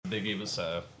they gave us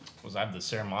I have the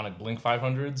Ceremonic Blink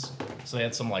 500s, so they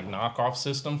had some like knockoff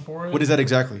system for it. What is that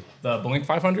exactly? The Blink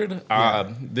 500?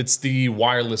 Yeah. It's the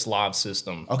wireless lav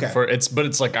system. Okay. But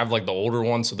it's like I have like the older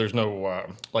one, so there's no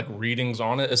like readings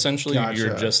on it. Essentially, Gotcha.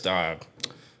 you're just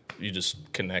you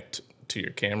just connect to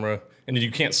your camera, and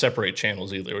you can't separate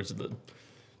channels either. Which is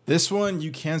This one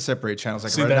you can separate channels.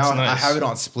 Like See, right that's now, I nice. have it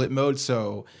on split mode,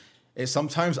 so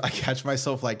sometimes I catch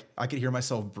myself like I could hear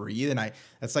myself breathe, and I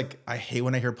hate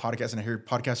when I hear podcasts and I hear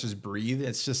podcasters breathe.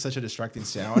 It's just such a distracting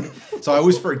sound. So I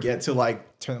always forget to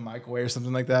like turn the mic away or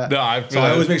something like that. No, I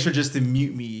always make sure just to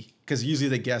mute me because usually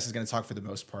the guest is going to talk for the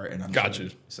most part. And I'm Got you.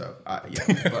 So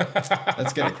yeah, but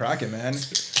let's get it cracking, man.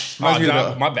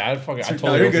 My bad. Fuck it. I No,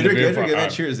 totally you're good. opened the You're beer good. for- Man. all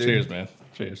right. Cheers, dude. Cheers, man.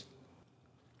 Cheers.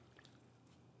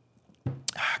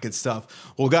 Good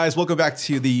stuff. Well, guys, welcome back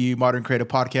to the Modern Creative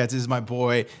Podcast. This is my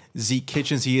boy, Zeke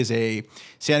Kitchens. He is a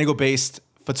San Diego-based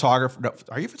photographer. No,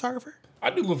 are you a photographer?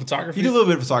 I do a little photography. You do a little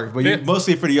bit of photography, but Yeah. you're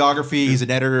mostly videography. He's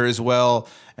an editor as well,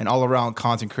 and all-around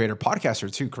content creator,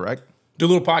 podcaster too, correct? Do a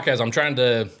little podcast. I'm trying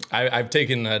to. I've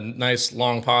taken a nice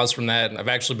long pause from that. I've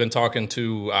actually been talking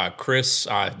to Chris,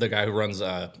 the guy who runs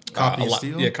Copy and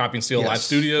Steel? Yeah, Copy and Steel Live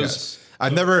Studios. Yes.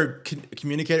 I've never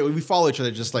communicated. We follow each other.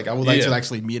 Just like I would like to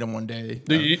actually meet him one day I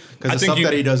because the think stuff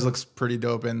that he does looks pretty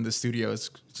dope, and the studio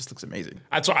just looks amazing.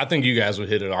 I think you guys would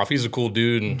hit it off. He's a cool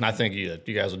dude, and I think you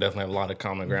guys would definitely have a lot of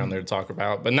common ground there to talk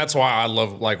about. And that's why I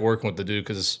love like working with the dude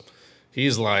because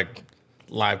he's like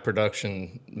live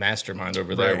production mastermind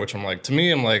over there. Right. Which I'm like, to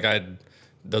me,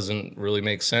 doesn't really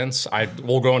make sense.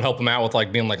 We'll go and help him out with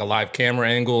like being like a live camera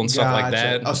angle and stuff like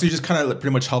that. Oh, so you just kind of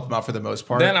pretty much help him out for the most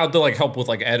part. Then I'll do like help with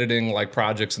like editing like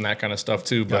projects and that kind of stuff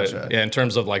too. But Gotcha. yeah, in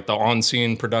terms of like the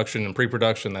on-scene production and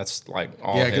pre-production, that's like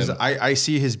all Yeah, because him. I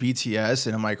see his BTS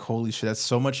and I'm like, holy shit, that's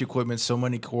so much equipment, so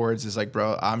many cords. It's like,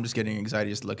 bro, I'm just getting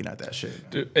anxiety just looking at that shit.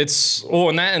 Dude,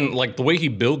 and like the way he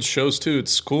builds shows too,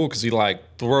 it's cool because he like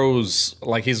throws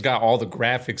like he's got all the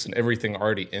graphics and everything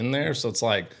already in there. So it's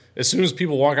like as soon as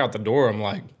people walk out the door, I'm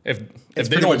like, if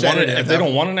they don't want it, if they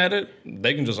don't want an edit,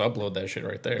 they can just upload that shit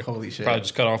right there. Holy shit. Probably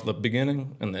just cut off the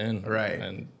beginning and the end. Right.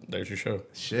 And there's your show.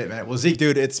 Shit, man. Well, Zeke,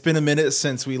 dude, it's been a minute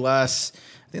since I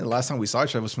think the last time we saw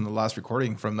each other was from the last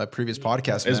recording from the previous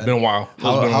podcast, man. It's been a while.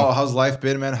 How's life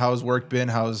been, man? How's work been?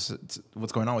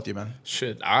 What's going on with you, man?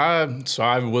 Shit. I'm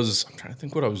trying to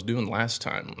think what I was doing last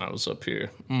time when I was up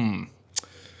here.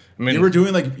 I mean,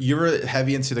 you were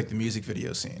heavy into like the music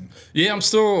video scene. Yeah, I'm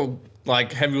still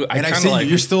like heavy. And I see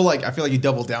you're still like, I feel like you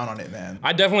doubled down on it, man.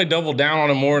 I definitely doubled down on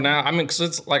it more now. I mean, because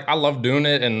it's like I love doing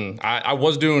it, and I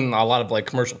was doing a lot of like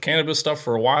commercial cannabis stuff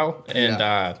for a while, and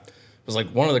it was like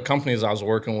one of the companies I was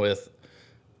working with.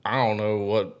 I don't know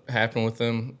what happened with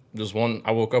them.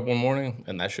 I woke up one morning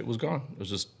and that shit was gone. It was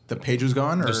just the page was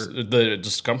gone, or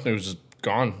the company was just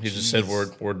gone. He just said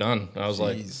we're done. And I was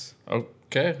like,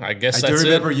 okay, I guess that's it.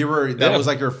 I do remember that was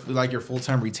like your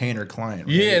full-time retainer client.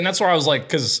 Right? Yeah, and that's where I was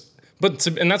like,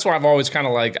 and that's why I've always kind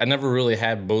of like, I never really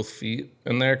had both feet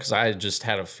in there because I just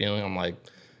had a feeling I'm like,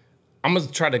 I'm going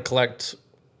to try to collect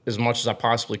as much as I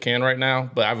possibly can right now,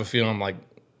 but I have a feeling I'm like,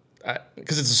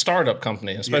 because it's a startup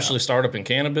company, especially startup in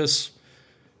cannabis.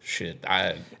 Shit,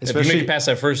 if you make it past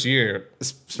that first year,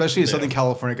 especially in Southern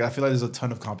California, I feel like there's a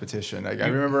ton of competition. Like I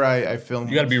remember, I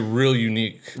filmed. You got to be real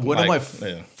unique. One of my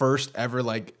first ever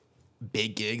like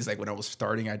big gigs, like when I was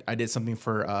starting, I did something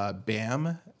for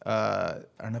BAM. I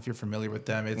don't know if you're familiar with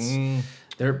them.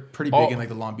 They're pretty big in like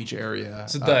the Long Beach area.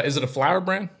 Is it a flower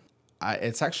brand?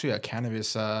 It's actually a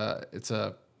cannabis. It's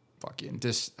a fucking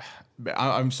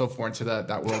I'm so foreign to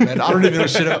that world, man. I don't even know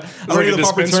shit about. I don't like a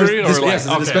dispensary or like yes,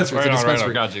 it's a dispensary. Right it's a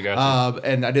dispensary. Got you.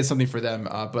 And I did something for them,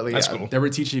 but like, That's cool. They were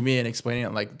teaching me and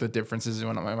explaining like the differences.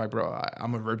 And I'm like, bro,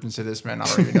 I'm a virgin to this, man. I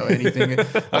don't even know anything.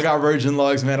 I got virgin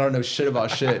lugs, man. I don't know shit about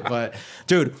shit. But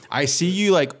dude, I see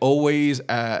you like always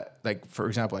at like, for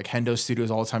example, like Hendo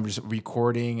Studios all the time, just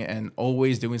recording and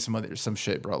always doing some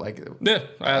shit, bro. Like,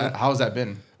 how's that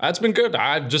been? It's been good.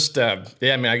 I just, I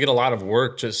mean, I get a lot of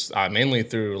work just mainly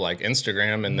through like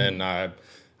Instagram, and then I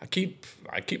keep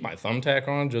my thumbtack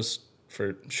on just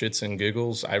for shits and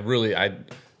giggles.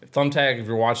 Thumbtack, if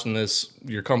you're watching this,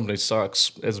 your company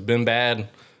sucks. It's been bad.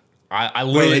 I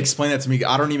literally explain that to me.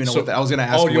 I don't even know what that. I was gonna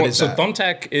ask. What is that?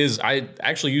 Thumbtack is. I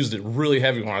actually used it really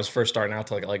heavy when I was first starting out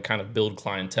to like kind of build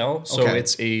clientele. So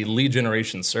it's a lead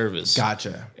generation service.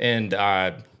 Gotcha. And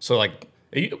so like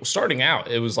starting out,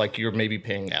 it was like you're maybe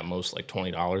paying at most like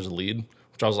 $20 a lead,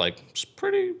 which I was like, it's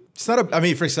pretty. It's not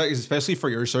especially for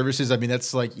your services. I mean,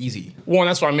 that's like easy. Well, and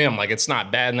that's what I mean. I'm like, it's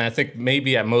not bad. And I think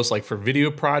maybe at most like for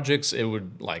video projects, it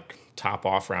would like top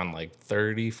off around like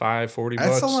 35, 40 That's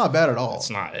bucks. still not bad at all. It's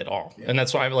not at all. Yeah. And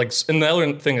that's why and the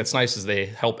other thing that's nice is they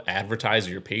help advertise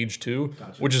your page too,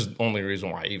 which is the only reason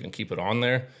why I even keep it on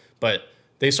there. But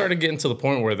they started getting to the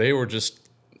point where they were just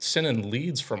sending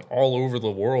leads from all over the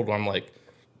world. I'm like,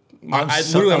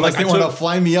 unless they want to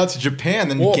fly me out to Japan,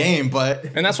 then game. But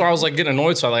and that's why I was like getting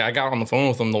annoyed. So I got on the phone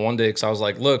with them the one day because I was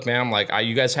like, "Look, man, I'm like,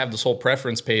 you guys have this whole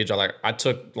preference page. I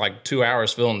took like 2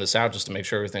 hours filling this out just to make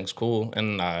sure everything's cool."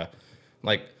 And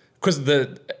because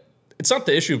it's not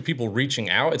the issue of people reaching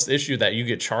out; it's the issue that you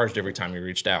get charged every time you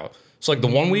reached out. So like the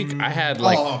 1 week I had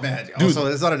oh man, dude, so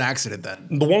it's not an accident then.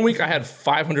 The 1 week I had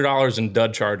 $500 in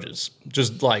dud charges.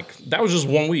 Just like that was just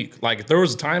 1 week. Like there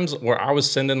was times where I was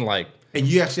sending like. And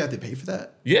you actually have to pay for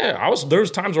that? Yeah, there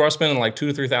was times where I was spending like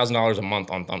 $2,000 to $3,000 a month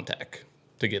on Thumbtack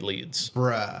to get leads.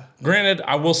 Bruh. Granted,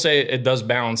 I will say it does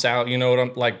balance out. You know what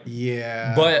I'm like?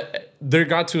 Yeah. But there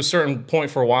got to a certain point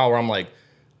for a while where I'm like,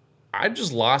 I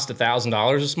just lost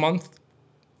 $1,000 this month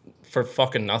for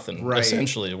fucking nothing, right.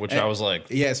 Essentially. Which I was like,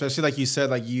 yeah, especially like you said,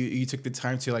 like you took the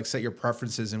time to like set your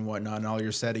preferences and whatnot and all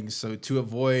your settings, so to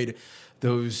avoid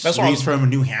those leads from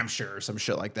New Hampshire or some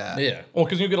shit like that. Yeah, well,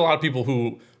 because you get a lot of people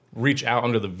who reach out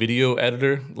under the video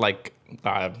editor, like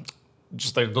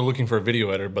just they're looking for a video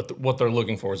editor, but what they're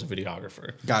looking for is a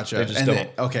videographer. Gotcha. They just don't.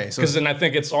 Okay, so because then I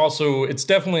think it's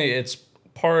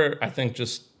part I think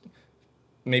just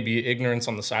maybe ignorance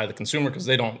on the side of the consumer because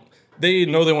they know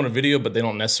they want a video, but they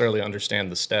don't necessarily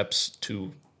understand the steps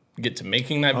to get to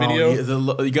making that video.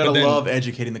 You gotta love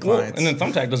educating the clients. And then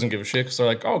Thumbtack doesn't give a shit because they're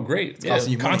like, oh, great. Yeah,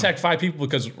 contact 5 people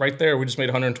because right there we just made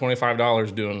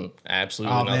 $125 doing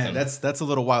absolutely nothing. Man, that's a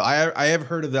little wild. I have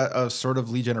heard of that sort of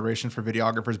lead generation for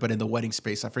videographers, but in the wedding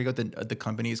space. I forget what the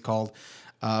company is called.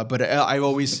 But I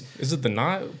always... Is it The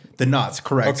Knot? The Knot's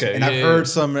correct. Okay, and I've heard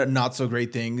some not so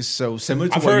great things. So similar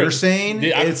to what you're saying,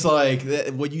 it's like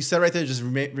what you said right there just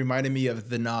reminded me of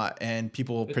The Knot and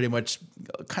people pretty much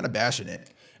kind of bashing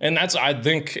it. And I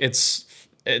think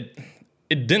it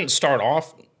didn't start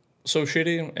off so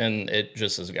shitty, and it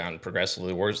just has gotten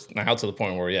progressively worse now to the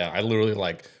point where I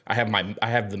literally I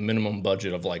have the minimum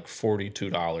budget of like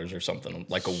 $42 or something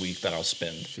like a week that I'll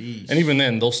spend. Jeez. And even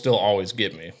then they'll still always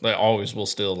get me. They always will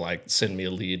still like send me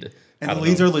a lead. And the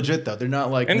leads are legit though. They're not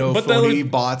like phony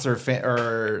bots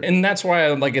or. And that's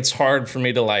why it's hard for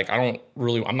me to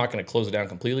I'm not going to close it down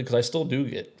completely because I still do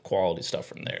get quality stuff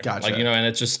from there. Gotcha. And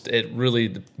it's just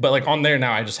but on there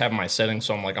now I just have my settings,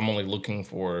 so I'm only looking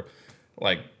for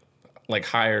like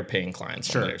higher paying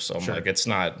clients on there. So I'm it's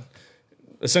not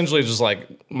essentially just like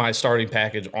my starting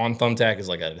package on Thumbtack is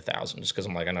like at 1,000 just because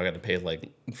I know I got to pay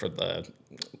for the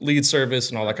lead service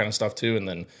and all that kind of stuff too. And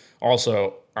then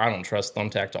also I don't trust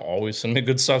Thumbtack to always send me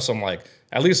good stuff. So I'm like,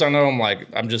 at least I know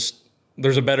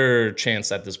there's a better chance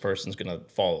that this person's going to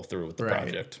follow through with the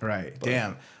project. Right. But,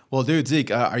 damn. Well, dude,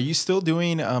 Zeke, are you still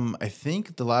doing, I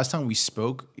think the last time we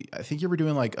spoke, I think you were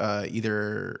doing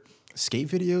either skate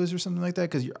videos or something like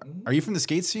that? Because are you from the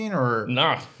skate scene or?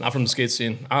 Nah, not from the skate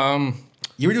scene.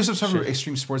 You were doing some sort of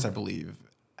extreme sports, I believe.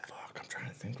 Fuck, I'm trying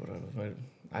to think what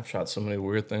I've shot so many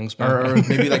weird things, man. Or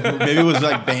maybe maybe it was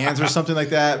like bands or something like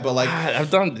that. But I've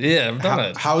done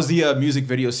it. How's the music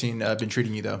video scene been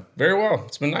treating you though? Very well.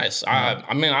 It's been nice.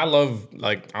 I mean, I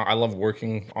love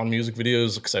working on music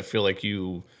videos because I feel like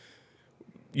you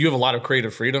have a lot of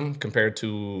creative freedom compared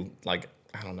to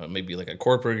I don't know, maybe like a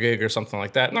corporate gig or something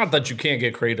like that. Not that you can't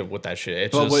get creative with that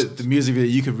shit. With the music video,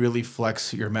 you could really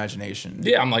flex your imagination.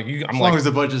 Yeah, as long as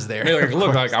the budget's there.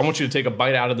 Look, I want you to take a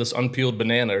bite out of this unpeeled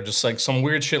banana or just some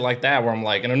weird shit like that where I'm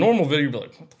in a normal video, you'd be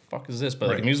like, what the fuck is this?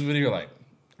 But a music video, you're like,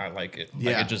 I like it.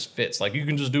 It just fits. You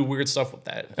can just do weird stuff with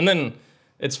that. And then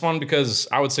it's fun because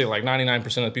I would say 99%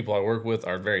 of the people I work with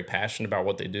are very passionate about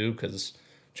what they do because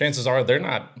chances are they're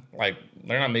not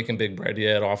making big bread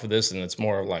yet off of this, and it's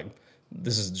more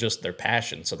this is just their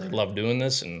passion, so they love doing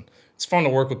this, and it's fun to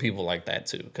work with people like that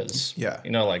too. Because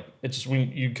it's just when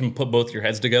you can put both your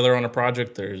heads together on a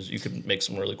project, you can make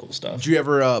some really cool stuff. Did you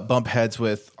ever bump heads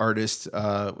with artists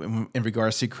in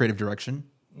regards to creative direction,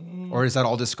 or is that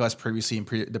all discussed previously in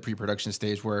the pre-production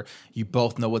stage, where you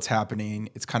both know what's happening?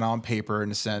 It's kind of on paper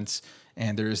in a sense,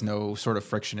 and there is no sort of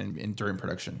friction during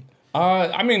production.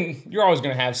 I mean, you're always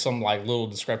going to have some little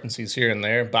discrepancies here and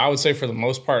there, but I would say for the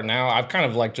most part now, I've kind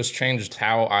of just changed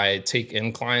how I take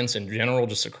in clients in general,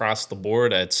 just across the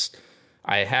board.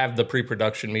 I have the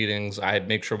pre-production meetings. I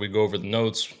make sure we go over the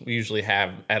notes. We usually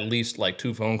have at least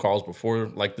 2 phone calls before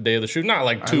the day of the shoot,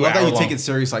 not 2 hours. I love that you take it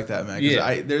serious like that, man.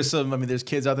 Yeah. There's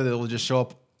kids out there that will just show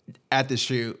up at the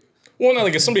shoot. Well, no,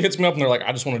 like if somebody hits me up and they're like,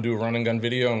 I just want to do a run and gun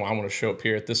video and I want to show up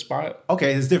here at this spot.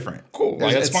 Okay, it's different. Cool,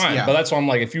 like that's fine. Yeah. But that's why I'm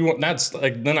like, if you want, that's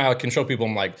like, then I can show people.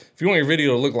 I'm like, if you want your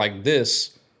video to look like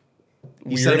this,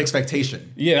 you set an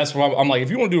expectation. Yeah, that's what I'm like. If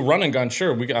you want to do run and gun,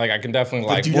 sure, we like I can definitely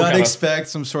like. But do not expect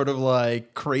some sort of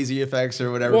like crazy effects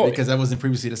or whatever because that wasn't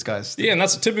previously discussed. Yeah, and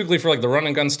that's typically for like the run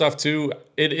and gun stuff too.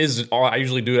 It is all I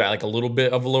usually do it at like a little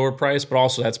bit of a lower price, but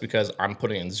also that's because I'm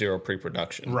putting in zero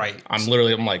pre-production. Right. I'm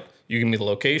like, you give me the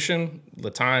location,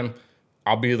 the time,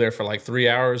 I'll be there for like 3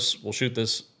 hours. We'll shoot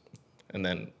this, and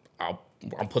then I'll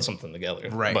put something together.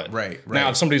 Right. But right. Now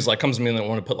if somebody's like comes to me and they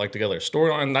want to put like together a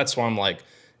storyline, that's why I'm like,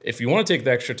 if you want to take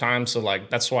the extra time, so like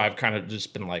that's why I've kind of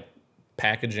just been like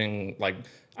packaging. Like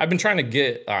I've been trying to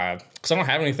get because I don't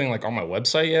have anything like on my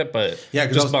website yet, but yeah,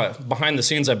 just behind the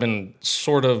scenes, I've been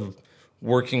sort of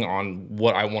working on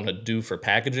what I want to do for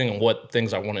packaging and what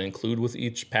things I want to include with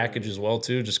each package as well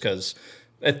too. Just because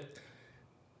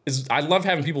I love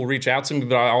having people reach out to me,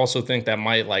 but I also think that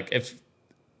might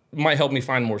might help me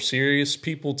find more serious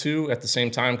people too at the same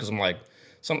time. Because I'm like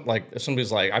if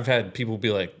somebody's like, I've had people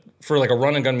be like, for like a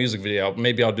run and gun music video,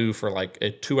 maybe I'll do for like a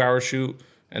 2-hour shoot,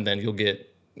 and then you'll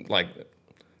get like,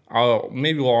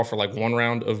 we'll offer like 1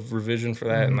 round of revision for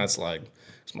that, and that's like,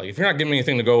 it's like if you're not giving me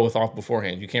anything to go with off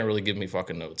beforehand, you can't really give me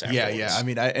fucking notes afterwards. Yeah. I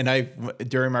mean, I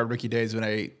during my rookie days when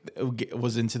I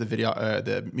was into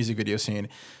the music video scene,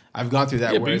 I've gone through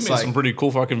that. Yeah, where but you it's made like some pretty cool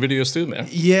fucking videos too, man.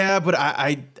 Yeah, but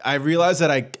I realized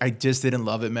that I just didn't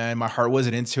love it, man. My heart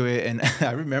wasn't into it, and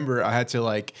I remember I had to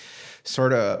like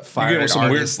sort of fire an some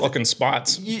artist. weird fucking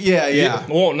spots. Yeah.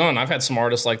 Well, none. I've had some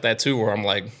artists like that too, where I'm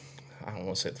like, I don't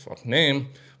want to say the fucking name,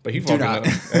 but he fucking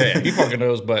knows. Yeah, he fucking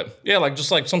knows. But yeah, like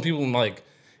just like some people, like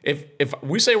if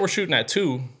we say we're shooting at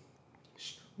 2,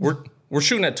 we're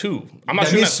shooting at 2. I'm not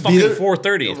shooting at fucking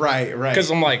 4:30. Right.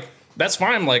 Because I'm like, that's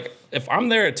fine. Like if I'm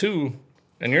there at 2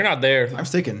 and you're not there, I'm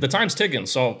sticking. The time's ticking.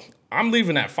 So I'm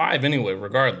leaving at 5 anyway,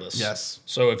 regardless. Yes.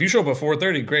 So if you show up at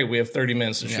 4:30, great. We have 30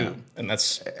 minutes to shoot, and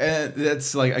that's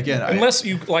like again. Unless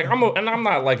you like, I'm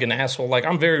not like an asshole. Like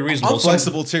I'm very reasonable. I'm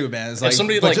flexible too, man. It's like,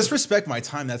 somebody but like, just respect my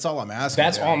time. That's all I'm asking.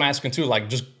 That's all I'm asking too. Like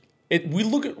just. We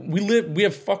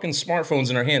have fucking smartphones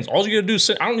in our hands. All you gotta do is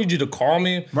I don't need you to call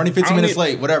me. Running 15 minutes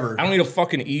late, whatever. I don't need a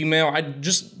fucking email. I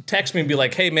just text me and be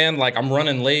like, hey man, like I'm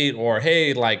running late, or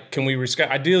hey, like can we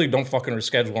reschedule? Ideally, don't fucking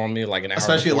reschedule on me like an hour.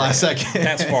 Especially last second.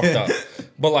 That's fucked up.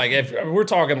 But like if we're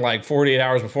talking like 48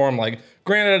 hours before, I'm like,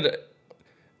 granted,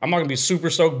 I'm not gonna be super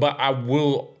stoked, but I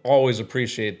will always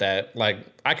appreciate that. Like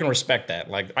I can respect that.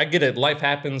 Like I get it. Life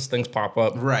happens, things pop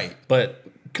up. Right. But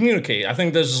communicate. I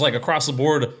think there's just like across the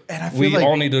board, and I feel we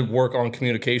all need to work on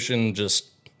communication. Just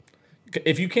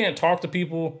if you can't talk to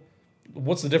people,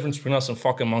 what's the difference between us and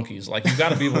fucking monkeys? Like you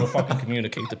got to be able to fucking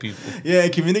communicate to people. Yeah,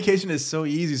 communication is so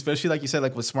easy, especially like you said,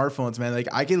 like with smartphones, man. Like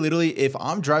I can literally, if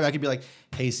I'm driving, I could be like,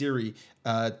 "Hey Siri,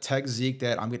 text Zeke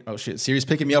that I'm getting." Oh shit, Siri's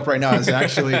picking me up right now. It's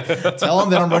actually tell him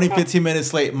that I'm running 15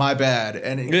 minutes late. My bad.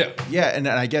 And and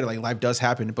I get it. Like life does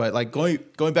happen, but like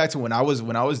going back to when I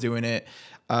was doing it.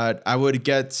 I would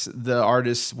get the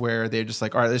artists where they're just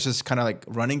like, all right, let's just kind of like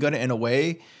running gun it in a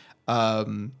way.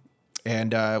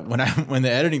 And when the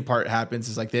editing part happens,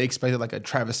 it's like they expected like a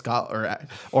Travis Scott or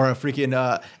a freaking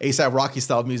A$AP Rocky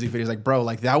style music videos. Like, bro,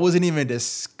 like that wasn't even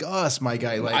discussed, my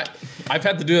guy. Like, I've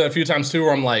had to do that a few times too,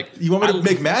 where I'm like, you want me to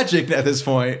make magic at this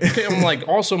point? Okay, I'm like,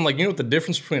 you know what the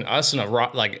difference between us and a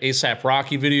like A$AP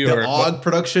Rocky video or OG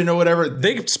production or whatever?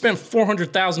 They spent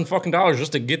 $400,000 fucking dollars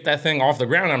just to get that thing off the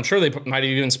ground. I'm sure they might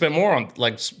even spend more on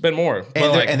more.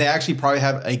 And they actually probably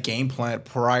have a game plan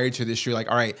prior to this shoot.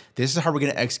 Like, all right, this is how we're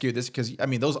gonna execute this. Because I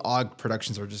mean, those OG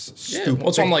productions are just stupid.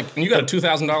 Well, so I'm like, and you got a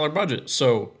 $2,000 budget,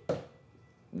 so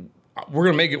we're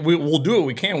gonna make it. We'll do what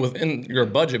we can within your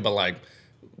budget, but like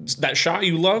that shot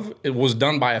you love, it was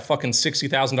done by a fucking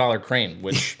 $60,000 crane,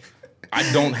 which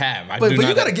I don't have. But you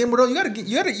gotta get more. You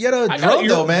gotta drone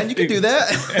though, man. You can do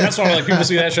that. And that's why I'm like, people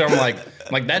see that shot. I'm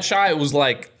like that shot. It was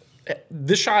like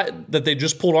this shot that they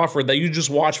just pulled off, or that you just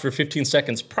watched for 15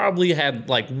 seconds, probably had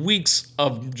like weeks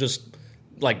of just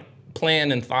like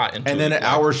plan and thought into and then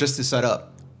hours just to set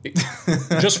up.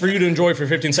 Just for you to enjoy for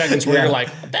 15 seconds where you're like,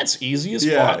 that's easy as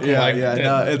fuck.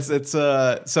 No, it's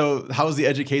so how's the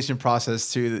education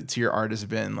process to your artists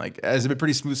been? Like, has it been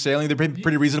pretty smooth sailing? They've been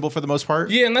pretty reasonable for the most part?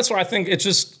 Yeah, and that's why I think it's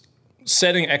just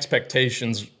setting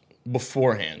expectations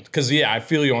beforehand. Because I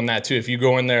feel you on that too. If you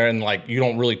go in there and like you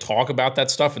don't really talk about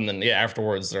that stuff, and then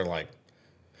afterwards they're like,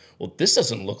 well, this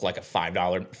doesn't look like a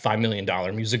 $5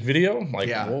 million music video. Like,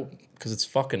 well, because it's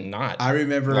fucking not. I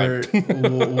remember Like-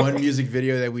 one music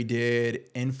video that we did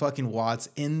in fucking Watts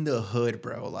in the hood,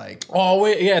 bro. Like, Oh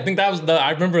wait, yeah, I think that was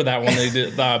I remember that one they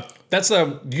did.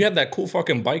 You had that cool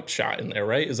fucking bike shot in there,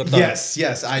 right? Is that the,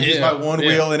 yes. I used my one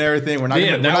wheel and everything. We're not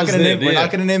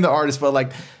gonna name the artist, but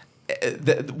like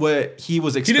what he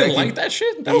was He expecting. didn't like that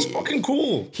shit? That was fucking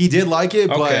cool. He did like it,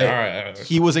 but all right.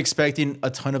 he was expecting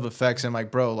a ton of effects. And like,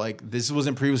 bro, like this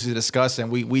wasn't previously discussed, and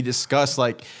we discussed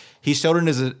like he showed it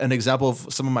as an example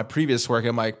of some of my previous work.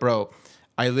 I'm like, bro,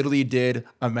 I literally did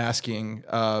a masking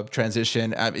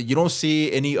transition. You don't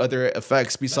see any other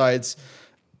effects besides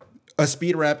a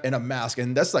speed ramp and a mask,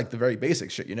 and that's like the very basic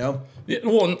shit, you know? Yeah,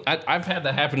 well, I've had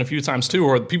that happen a few times too,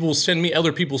 where people will send me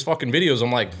other people's fucking videos.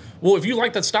 I'm like, well, if you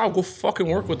like that style, go fucking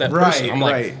work with that person. I'm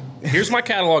like, here's my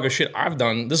catalog of shit I've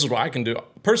done. This is what I can do.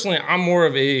 Personally, I'm more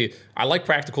of I like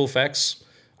practical effects.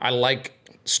 I like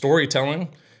storytelling.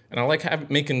 And I like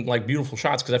making like beautiful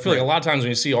shots because I feel like a lot of times when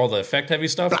you see all the effect heavy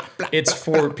stuff, it's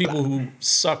for people who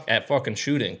suck at fucking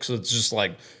shooting. Because it's just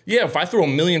like, yeah, if I throw a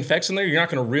million effects in there, you're not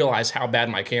going to realize how bad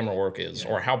my camera work is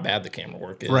or how bad the camera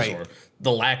work is or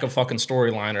the lack of fucking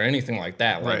storyline or anything like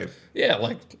that. Like, yeah,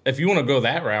 like if you want to go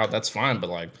that route, that's fine. But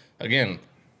like, again,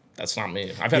 that's not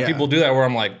me. I've had people do that where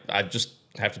I'm like, I just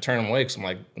have to turn them away because I'm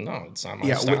like, no, it's not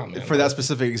my style, man. For that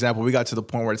specific example, we got to the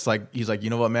point where it's like, he's like, you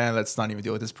know what, man, let's not even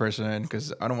deal with this person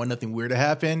because I don't want nothing weird to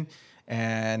happen.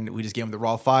 And we just gave him the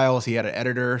raw files. He had an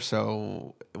editor,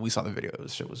 so we saw the video.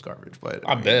 Shit was garbage, but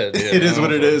I bet it is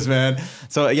what it is, man.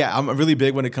 So yeah, I'm really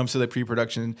big when it comes to the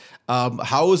pre-production.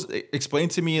 Explain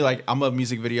to me, like, I'm a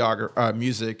music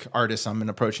music artist. I'm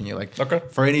approaching you, like,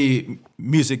 for any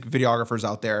music videographers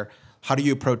out there, how do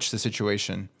you approach the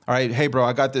situation? All right, hey, bro,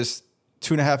 I got this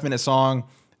 2.5-minute song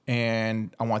and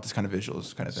I want this kind of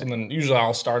visuals kind of thing. And then usually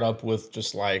I'll start up with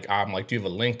just like, I'm like, do you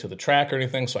have a link to the track or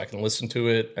anything so I can listen to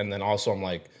it? And then also I'm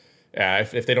like, yeah,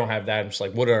 if they don't have that, I'm just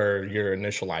like, what are your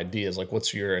initial ideas? Like,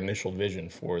 what's your initial vision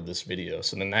for this video?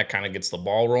 So then that kind of gets the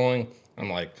ball rolling.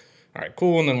 I'm like, all right,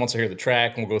 cool. And then once I hear the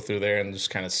track, we'll go through there and just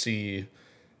kind of see.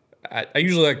 I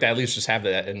usually like to at least just have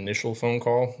that initial phone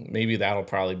call. Maybe that'll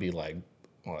probably be like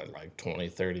 20,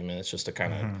 30 minutes just to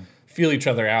kind of feel each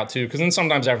other out too. Because then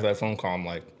sometimes after that phone call, I'm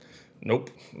like, nope,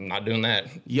 I'm not doing that.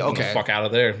 Yeah, okay. Get the fuck out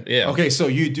of there. Yeah. Okay, so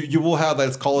you will have,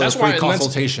 let's call it a free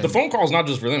consultation. The phone call is not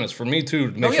just for them; it's for me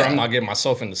too. To make sure I'm not getting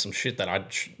myself into some shit that I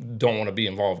don't want to be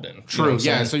involved in. True. You know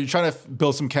yeah. So you're trying to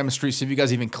build some chemistry, see if you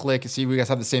guys even click, see if you guys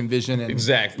have the same vision. And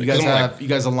exactly. You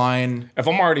guys align. If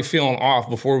I'm already feeling off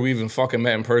before we even fucking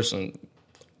met in person,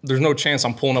 there's no chance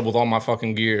I'm pulling up with all my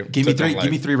fucking gear. Give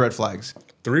me 3 red flags.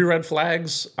 3 red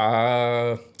flags.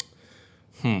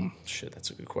 Shit, that's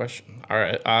a good question. All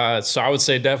right. So I would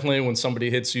say definitely when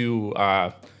somebody hits you,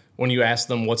 when you ask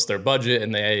them what's their budget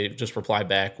and they just reply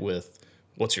back with,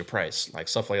 what's your price? Like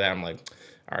stuff like that. I'm like,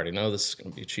 I already know this is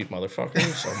going to be a cheap motherfucker.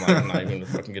 So I'm like, I'm not even going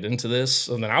to fucking get into this.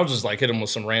 And then I'll just like hit them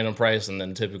with some random price. And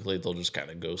then typically they'll just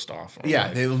kind of ghost off.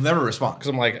 Yeah, they'll never respond. Because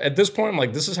I'm like, at this point, I'm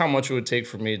like, this is how much it would take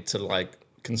for me to like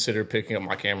consider picking up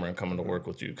my camera and coming to work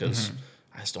with you. Because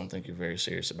I just don't think you're very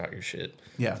serious about your shit.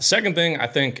 Yeah. The second thing I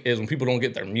think is when people don't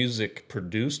get their music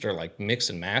produced or like mixed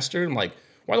and mastered, I'm like,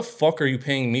 why the fuck are you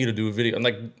paying me to do a video? I'm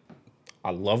like,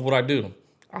 I love what I do.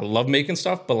 I love making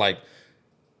stuff, but like,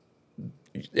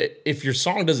 if your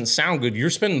song doesn't sound good, you're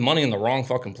spending money in the wrong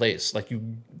fucking place. Like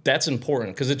that's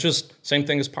important because it's just same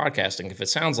thing as podcasting. If it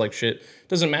sounds like shit, it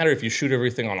doesn't matter if you shoot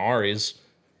everything on Aries.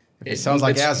 It sounds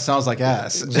like ass. It sounds like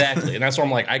ass. Exactly. And that's why I'm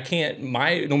like, I can't,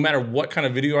 no matter what kind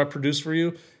of video I produce for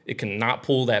you, it cannot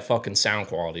pull that fucking sound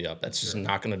quality up. That's just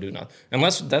not going to do nothing.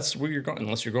 Unless that's where you're going,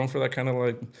 unless you're going for that kind of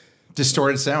like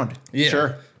distorted sound. Yeah.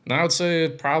 Sure. And I would say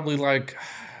probably like,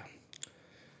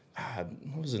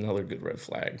 what was another good red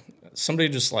flag? Somebody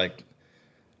just like,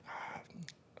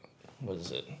 what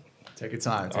is it? Take your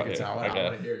time. Take your time. I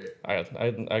want to hear it.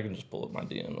 I can just pull up my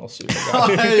DM. I'll see what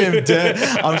I got. I am dead.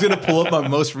 I'm just going to pull up my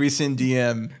most recent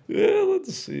DM. Yeah,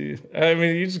 let's see. I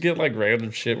mean, you just get like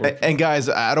random shit. And guys,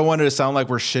 I don't want it to sound like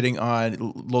we're shitting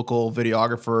on local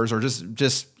videographers or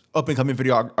just up and coming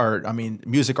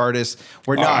music artists.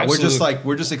 We're not. Absolutely.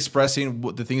 We're just expressing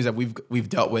the things that we've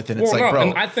dealt with, and it's bro.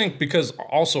 And I think because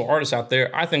also artists out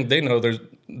there, I think they know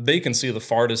they can see the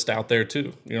fartist out there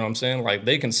too. You know what I'm saying? Like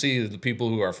they can see the people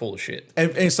who are full of shit.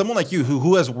 And someone like you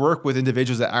who has worked with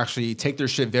individuals that actually take their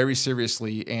shit very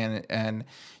seriously, and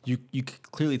you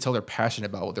clearly tell they're passionate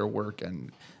about their work.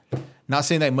 And not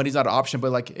saying that money's not an option,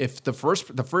 but like if the first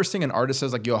thing an artist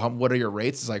says like, yo, what are your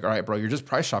rates? It's like, all right, bro, you're just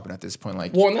price shopping at this point.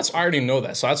 Like, well, and I already know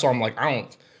that. So that's why I'm like,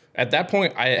 at that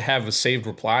point, I have a saved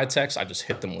reply text. I just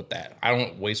hit them with that. I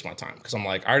don't waste my time because I'm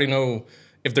like, I already know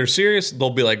if they're serious, they'll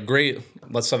be like, great,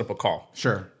 let's set up a call.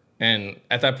 Sure. And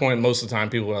at that point, most of the time,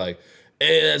 people are like,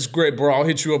 "Hey, that's great, bro. I'll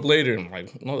hit you up later." And I'm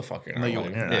like, "Motherfucker, no, you're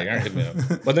gonna hit me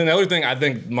up." But then the other thing, I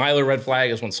think my other red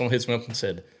flag is when someone hits me up and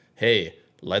said, "Hey,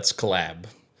 let's collab,"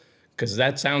 because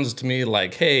that sounds to me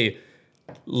like, "Hey,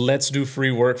 let's do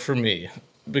free work for me."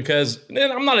 Because and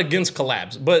I'm not against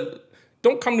collabs, but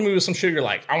don't come to me with some shit. You're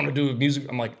like, "I want to do music."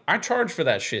 I'm like, I charge for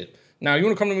that shit. Now, you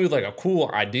want to come to me with like a cool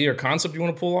idea or concept you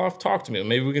want to pull off? Talk to me.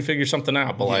 Maybe we can figure something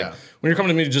out. But like, when you're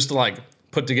coming to me just to like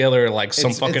put together like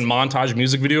some fucking montage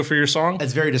music video for your song,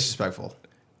 it's very disrespectful.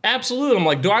 Absolutely. I'm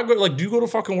like, do you go to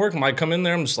fucking work? I'm like, come in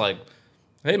there. I'm just like,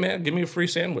 hey man, give me a free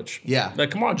sandwich. Yeah.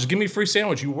 Like, come on, just give me a free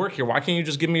sandwich. You work here. Why can't you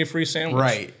just give me a free sandwich?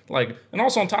 Right. Like, and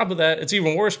also on top of that, it's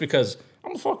even worse because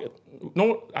I'm a fucking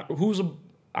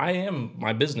I am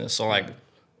my business. So like,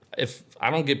 if I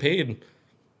don't get paid.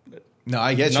 No,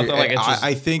 I get you. Like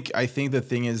I think the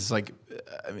thing is like,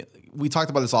 I mean, we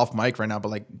talked about this off mic right now, but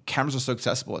like cameras are so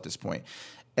accessible at this point.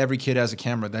 Every kid has a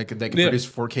camera that could produce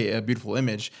 4K, a beautiful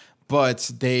image, but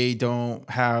they don't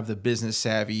have the business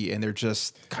savvy, and they're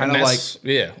just kind of like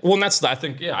Well, and I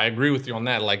think I agree with you on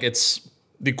that. Like, it's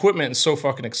the equipment is so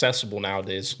fucking accessible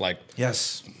nowadays. Like,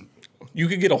 yes. You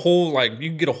could get a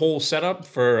whole setup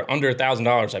for under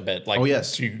 $1,000, I bet. Like, oh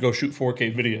yes, so you could go shoot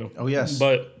 4K video. Oh yes,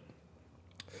 but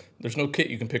there's no kit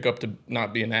you can pick up to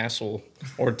not be an asshole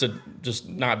or to just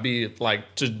not be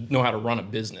like to know how to run a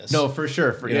business. No, for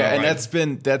sure, and that's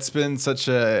been such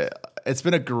a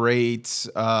great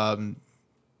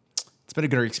it's been a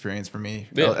good experience for me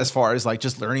as far as like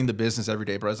just learning the business every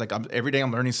day, bro. It's like every day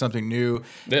I'm learning something new,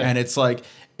 and it's like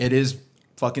it is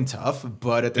fucking tough,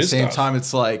 but at the same time,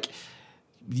 it's like,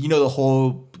 you know, the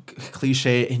whole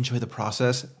cliche, enjoy the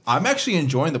process. I'm actually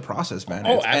enjoying the process, man.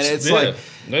 Oh, and it's like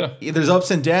there's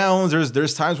ups and downs.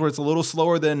 There's times where it's a little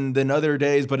slower than other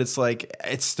days, but it's like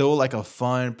it's still like a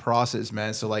fun process,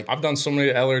 man. So like I've done so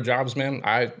many other jobs, man.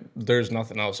 There's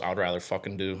nothing else I'd rather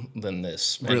fucking do than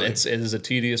this. Really? And it is a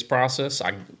tedious process.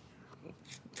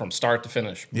 From start to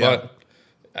finish. Yeah.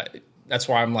 But that's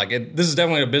why I'm like, this is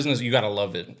definitely a business. You gotta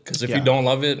love it, because if you don't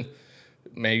love it,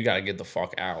 man, you gotta get the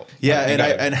fuck out. Yeah,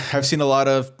 and I've seen a lot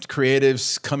of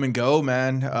creatives come and go,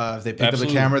 man. They picked up the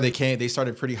camera, they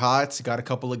started pretty hot, got a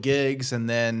couple of gigs, and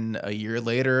then a year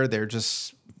later they're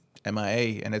just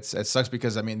MIA, and it sucks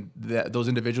because I mean those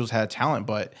individuals had talent,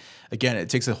 but again, it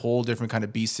takes a whole different kind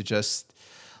of beast to just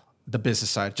the business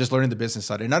side, just learning the business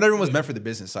side. And not everyone was meant for the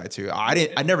business side too.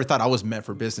 I never thought I was meant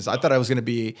for business. I thought I was going to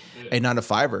be a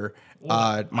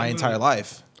 9-to-5er my entire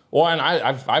life. Well, and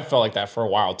I felt like that for a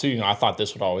while too. You know, I thought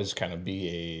this would always kind of be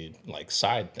a like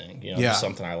side thing. You know, just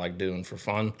something I like doing for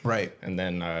fun. Right. And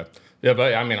then but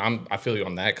I mean, I feel you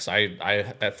on that, because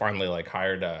I finally like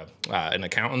hired an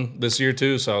accountant this year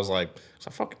too. So I was like, I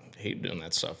fucking hate doing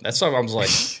that stuff. That stuff I was like,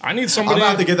 I need somebody. I'm gonna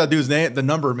have to get that dude's name, the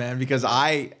number, man, because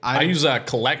I use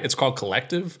it's called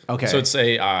Collective. Okay. So it's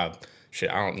a shit.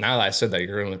 Now that I said that,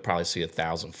 you're gonna probably see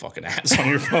 1,000 fucking ads on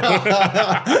your phone.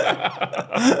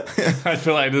 I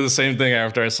feel like I did the same thing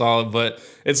after I saw it, but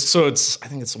I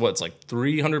think it's like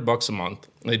 $300 a month.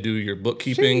 They do your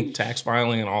bookkeeping, tax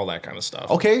filing, and all that kind of stuff.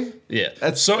 Okay. Yeah.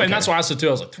 And that's why I said too.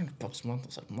 I was like, $300 a month. I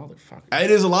was like, motherfucker. It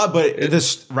is a lot, but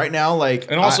this right now, like,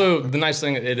 and also the nice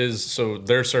thing it is, so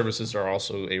their services are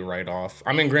also a write-off.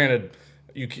 I mean, granted,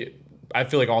 I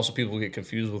feel like also people get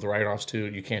confused with write-offs too.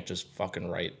 You can't just fucking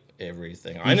write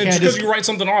everything. And just because you write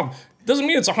something off doesn't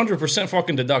mean it's 100%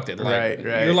 fucking deducted. Like,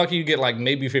 right. You're lucky you get like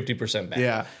maybe 50% back.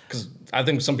 Yeah. Because I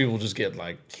think some people just get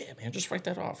like, yeah, man, just write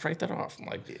that off. I'm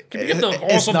like, can you get the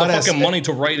fucking money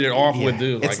to write it off with,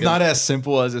 dude? It's not as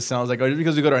simple as it sounds. Like, just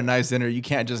because we go to a nice dinner, you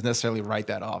can't just necessarily write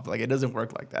that off. Like, it doesn't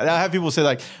work like that. I have people say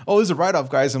like, oh, this is a write-off,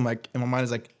 guys. I'm like, in my mind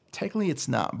is like, technically it's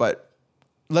not, but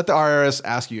let the IRS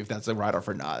ask you if that's a write-off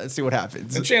or not. Let's see what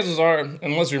happens. And chances are,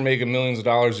 unless you're making millions of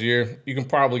dollars a year, you can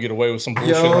probably get away with some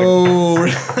bullshit.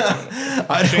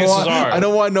 I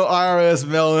don't want no IRS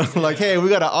mail like, hey, we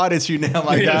got to audit you now,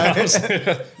 like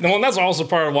that. No, and that's also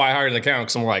part of why I hired an accountant,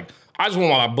 because I'm like, I just want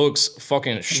my books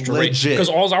fucking straight. Because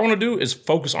all I want to do is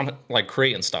focus on like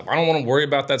creating stuff. I don't want to worry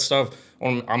about that stuff. I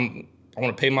want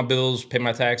to pay my bills, pay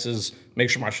my taxes, make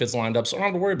sure my shit's lined up, so I don't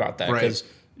have to worry about that. Because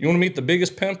you want to meet the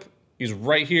biggest pimp? He's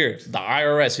right here. The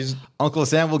IRS. Uncle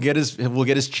Sam will get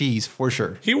his cheese for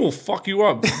sure. He will fuck you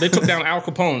up. They took down Al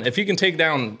Capone. If he can take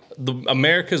down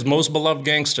America's most beloved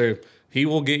gangster, he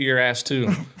will get your ass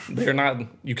too. They're not.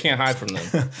 You can't hide from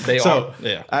them. They are.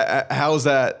 Yeah. How's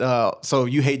that? So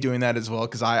you hate doing that as well?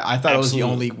 Because I thought it was the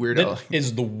only weirdo. That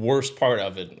is the worst part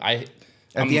of it.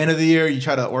 At the end of the year, you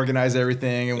try to organize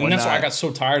everything and whatnot. And that's why I got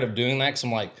so tired of doing that. Because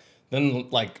I'm like, then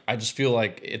like I just feel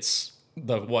like it's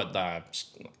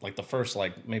like the first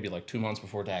like maybe like 2 months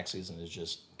before tax season is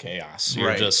just chaos. You're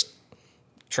Right. just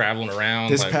traveling around,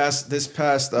 This like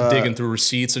past digging through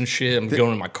receipts and shit. I'm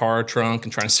going in my car trunk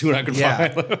and trying to see what I can yeah,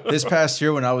 find. this past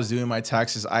year when I was doing my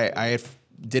taxes,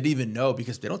 didn't even know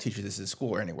because they don't teach you this in school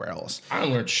or anywhere else. I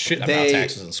didn't learn shit about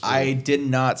taxes in school. I did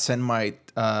not send my,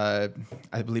 I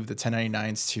believe the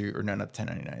 1099s to, or no, not the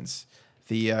 1099s.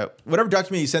 The whatever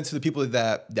document you sent to the people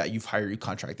that you've hired, you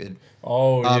contracted.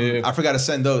 Oh yeah, I forgot to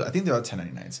send those. I think they're all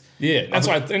 1099s. yeah. That's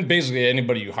why I think basically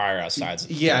anybody you hire outside.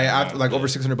 Yeah, after like over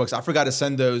 $600. I forgot to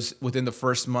send those within the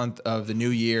first month of the new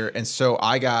year, and so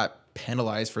I got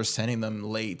penalized for sending them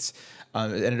late.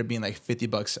 It ended up being like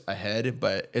 $50 ahead,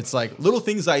 but it's like little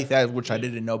things like that which I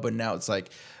didn't know, but now it's like.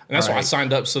 And that's why I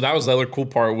signed up. So that was the other cool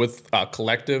part with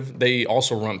Collective. They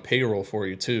also run payroll for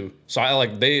you too. So I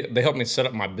like they helped me set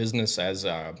up my business as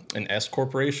an S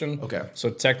corporation. Okay. So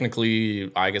technically,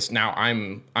 I guess now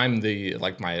I'm the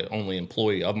like my only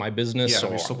employee of my business. Yeah, so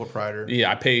you're sole proprietor.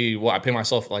 Yeah, I pay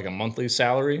myself like a monthly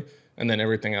salary, and then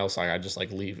everything else I just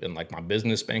like leave in like my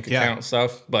business bank account and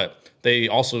stuff. But they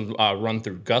also run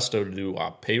through Gusto to do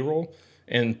payroll.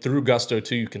 And through Gusto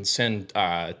too, you can send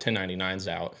 1099s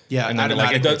out. Yeah, and then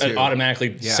it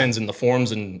automatically sends in the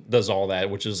forms and does all that,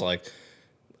 which is like,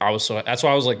 that's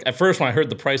why I was like, at first when I heard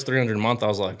the price $300 a month, I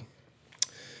was like,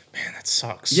 man, that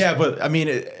sucks. Yeah, but I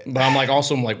mean, but I'm like,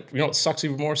 you know, what sucks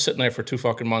even more? Sitting there for 2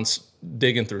 fucking months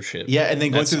digging through shit. Yeah, and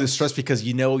then going through the stress because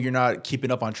you know you're not keeping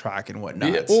up on track and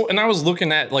whatnot. Yeah, well, and I was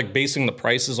looking at like basing the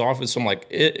prices off it, so I'm like,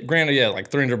 granted, yeah,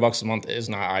 like $300 a month is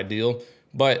not ideal,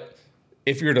 but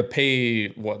if you're to pay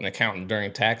an accountant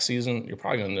during tax season, you're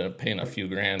probably going to end up paying a few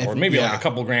grand or maybe like a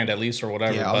couple grand at least or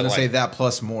whatever. Yeah, I was going to say that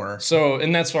plus more. So,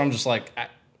 and that's why I'm just like, I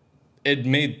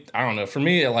don't know. For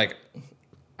me, like,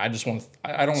 I just want,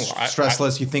 I don't.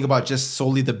 Stressless, you think about just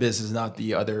solely the business, not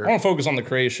the other. I want to focus on the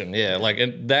creation. Yeah. Like,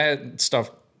 and that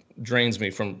stuff drains me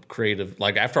from creative.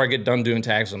 Like, after I get done doing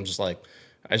taxes, I'm just like,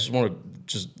 I just want to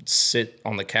just sit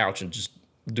on the couch and just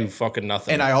do fucking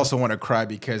nothing. And I also want to cry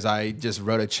because I just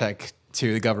wrote a check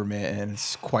to the government and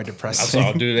it's quite depressing. That's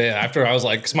all, dude. Yeah. After I was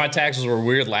like, because my taxes were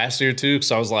weird last year too,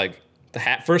 because I was like, the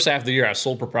first half of the year I was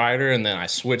sole proprietor and then I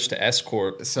switched to S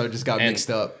corp. So it just got mixed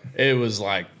up. It was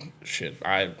like shit.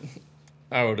 I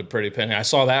owed a pretty penny. I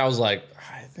saw that, I was like,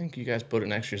 I think you guys put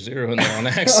an extra zero in there on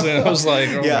accident. I was like,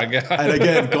 oh my God. And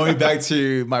again, going back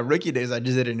to my rookie days, I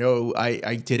just didn't know.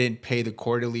 I didn't pay the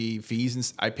quarterly fees,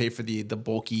 and I paid for the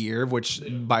bulky year, which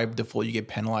by default you get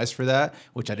penalized for that,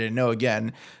 which I didn't know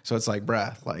again. So it's like,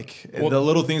 bruh, like the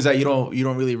little things that you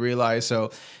don't really realize. So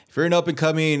if you're an up and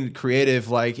coming creative,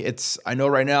 like I know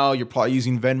right now you're probably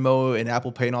using Venmo and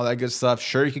Apple Pay and all that good stuff.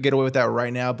 Sure, you could get away with that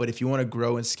right now, but if you want to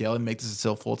grow and scale and make this a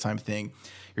still full-time thing,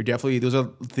 those are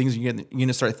things you're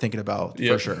gonna start thinking about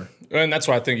for sure. And that's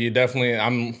why I think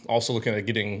I'm also looking at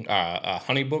getting a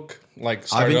HoneyBook like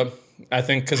startup. I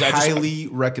think because I highly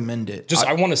recommend it.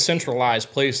 I want a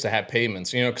centralized place to have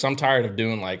payments, you know, because I'm tired of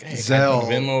doing like Zelle,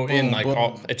 Venmo in like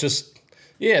all. It just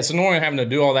it's annoying having to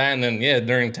do all that, and then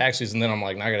during tax season, then I'm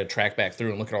like, now I got to track back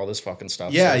through and look at all this fucking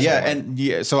stuff.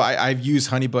 So I've used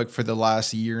HoneyBook for the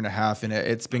last year and a half, and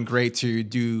it's been great to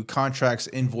do contracts,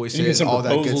 invoices, all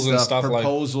that good stuff,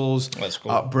 proposals, that's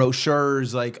cool.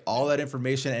 Brochures, like all that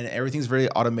information, and everything's very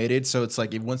automated. So it's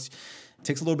like it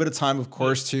takes a little bit of time, of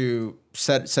course, to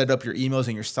set up your emails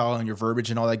and your style and your verbiage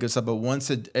and all that good stuff. But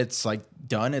once it's like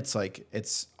done,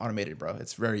 it's automated, bro.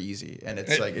 It's very easy, and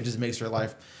it just makes your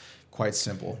life quite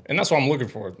simple. And that's what I'm looking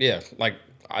for. Yeah, like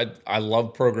I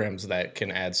love programs that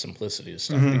can add simplicity to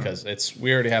stuff because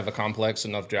we already have a complex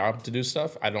enough job to do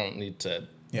stuff. I don't need to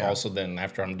also then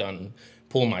after I'm done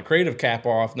pulling my creative cap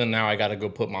off, then now I got to go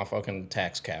put my fucking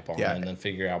tax cap on and then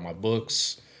figure out my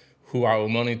books, who I owe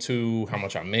money to, how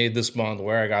much I made this month,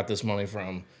 where I got this money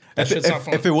from. That shit's not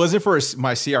fun. If it wasn't for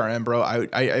my CRM, bro,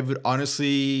 I would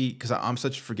honestly, because I'm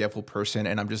such a forgetful person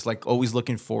and I'm just like always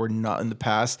looking forward, not in the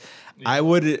past. I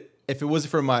would, if it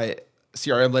wasn't for my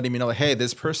CRM letting me know, like, hey,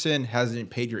 this person hasn't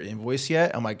paid your invoice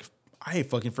yet, I'm like, I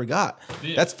fucking forgot.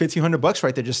 Yeah. That's $1,500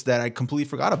 right there, just that I completely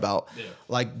forgot about. Yeah.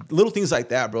 Like little things like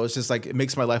that, bro. It's just like it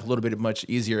makes my life a little bit much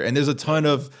easier. And there's a ton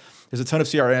of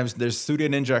CRMs. There's Studio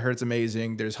Ninja, I heard it's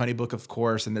amazing. There's HoneyBook, of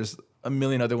course, and there's a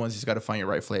million other ones. You just got to find your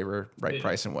right flavor, right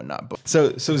price, and whatnot. But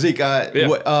so Zeke,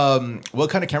 what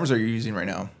kind of cameras are you using right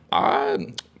now?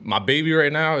 My baby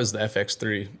right now is the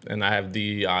FX3, and I have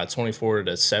the 24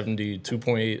 to 70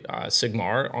 2.8 Sigma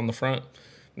Art on the front.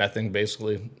 That thing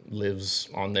basically lives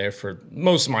on there for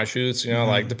most of my shoots, you know,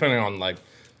 like depending on like.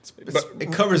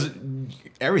 It covers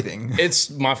everything.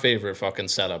 It's my favorite fucking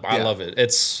setup. I love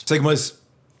it. Sigma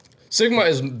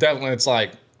is definitely, it's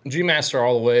like, G Master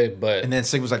all the way, but And then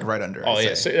Sigma's like right under. oh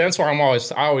yeah, so that's why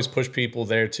I always push people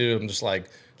there too. I'm just like,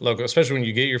 look, especially when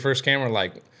you get your first camera,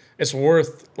 like it's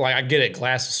worth, like I get it,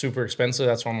 glass is super expensive.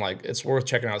 That's why I'm like, it's worth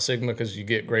checking out Sigma because you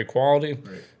get great quality.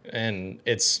 Right. And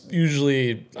it's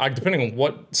usually like depending on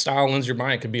what style lens you're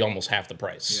buying, it could be almost half the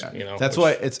price. Yeah. You know, that's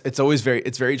why it's always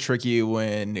very tricky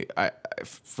when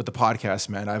with the podcast,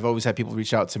 man. I've always had people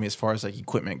reach out to me as far as like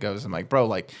equipment goes. I'm like, bro,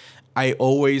 like I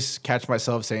always catch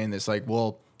myself saying this, like,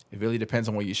 well, it really depends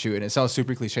on what you shoot. And it sounds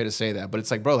super cliche to say that, but it's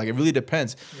like, bro, like it really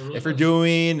depends. If you're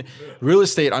doing real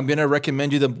estate, I'm gonna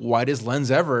recommend you the widest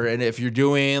lens ever. And if you're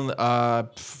doing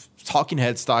talking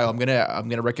head style, I'm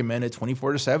gonna recommend a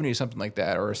 24-70 or something like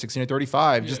that, or a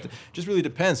 16-35. Just really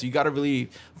depends. So you got to really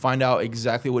find out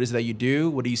exactly what it is that you do.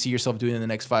 What do you see yourself doing in the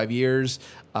next 5 years?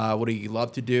 What do you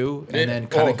love to do? And then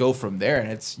kind of go from there.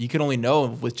 And you can only know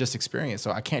with just experience.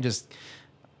 So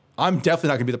I'm definitely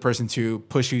not gonna be the person to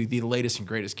push you the latest and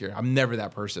greatest gear. I'm never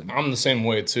that person. I'm the same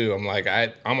way too. I'm like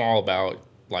I'm all about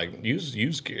like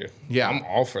use gear. Yeah, I'm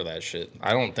all for that shit.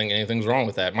 I don't think anything's wrong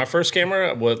with that. My first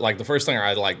camera was like the first thing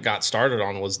I like got started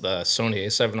on was the Sony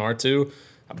A7R II.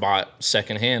 I bought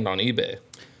secondhand on eBay.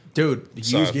 Dude,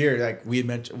 used gear, like we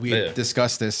had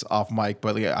discussed this off mic,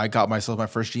 but I got myself my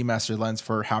first G Master lens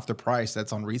for half the price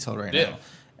that's on retail right now,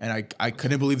 and I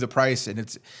couldn't believe the price. And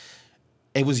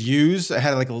it was used. It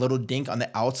had like a little dink on the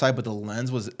outside, but the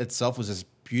lens itself was just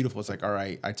beautiful. It's like, all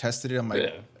right, I tested it. I'm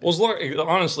like, well,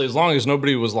 honestly, as long as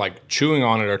nobody was like chewing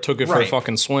on it or took it for a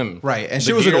fucking swim, right? And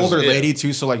she was an older lady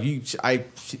too, so like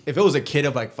if it was a kid,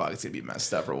 I'm like, fuck, it's gonna be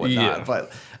messed up or whatnot. Yeah.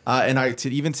 But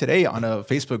even today on a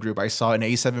Facebook group, I saw an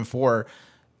A7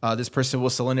 IV. This person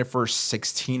was selling it for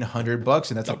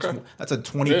 $1,600, and that's a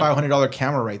 $2,500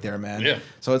 camera right there, man. Yeah.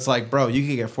 So it's like, bro, you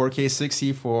can get 4K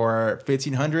 60 for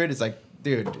 $1,500. It's like,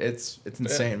 dude, it's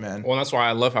insane, man. Well, that's why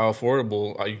I love how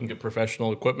affordable you can get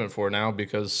professional equipment for now,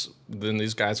 because then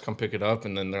these guys come pick it up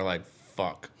and then they're like,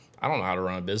 fuck, I don't know how to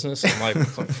run a business. I'm like,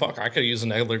 fuck, I could use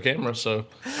an Egler camera, so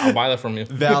I'll buy that from you.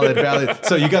 Valid.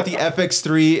 So you got the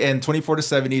FX3 and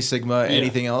 24-70 Sigma.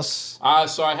 Anything else?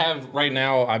 So I have right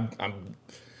now, I'm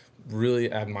really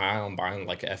have my eye on buying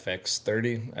like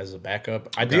FX30 as a backup.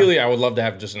 Okay. Ideally, I would love to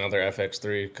have just another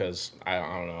FX3 because I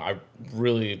don't know.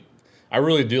 I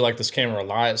really do like this camera a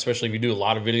lot, especially if you do a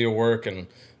lot of video work. And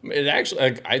it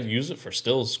actually, I use it for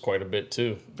stills quite a bit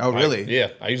too. Oh, really?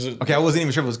 Yeah, I use it. Okay, I wasn't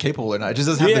even sure if it was capable or not. It just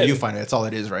doesn't have the viewfinder. That's all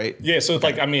it is, right? Yeah, so it's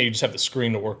like, I mean, you just have the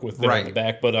screen to work with there in the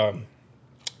back. But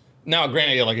now,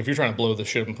 granted, like if you're trying to blow this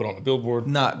shit up and put on a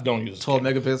billboard, don't use 12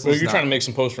 megapixels. But if you're trying to make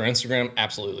some posts for Instagram,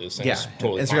 absolutely, this thing is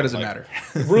totally Instagram fine. Doesn't matter.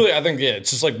 Really, I think it's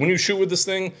just like when you shoot with this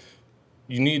thing,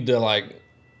 you need to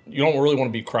you don't really want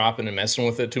to be cropping and messing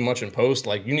with it too much in post.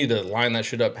 Like you need to line that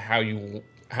shit up how you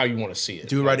want to see it.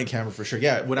 Do a writing camera for sure.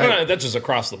 Yeah, that's just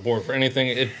across the board for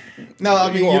anything.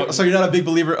 So you're not a big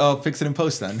believer of fix it in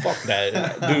post then? Fuck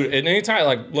that, dude. At any time,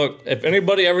 like, look, if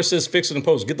anybody ever says fix it in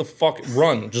post, get the fuck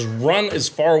run. Just run as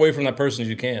far away from that person as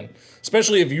you can.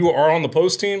 Especially if you are on the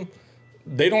post team,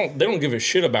 they don't give a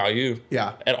shit about you.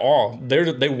 Yeah. At all.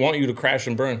 They want you to crash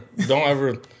and burn. Don't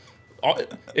ever.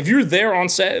 If you're there on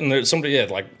set and there's somebody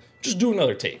just do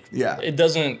another take. Yeah.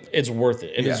 It's worth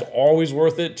it. It is always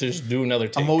worth it to just do another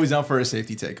take. I'm always down for a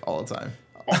safety take all the time.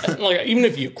 Like, even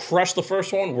if you crush the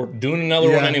first one, we're doing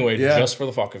another one anyway, just for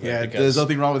the fuck of it. Yeah, there's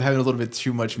nothing wrong with having a little bit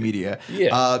too much media.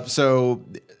 Yeah. So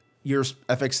your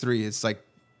FX3, it's like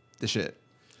the shit.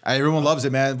 Everyone loves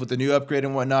it, man, with the new upgrade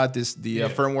and whatnot, the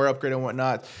firmware upgrade and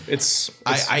whatnot.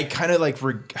 I kind of like...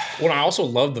 Well, I also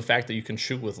love the fact that you can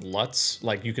shoot with LUTs.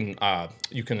 Like, you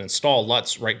can install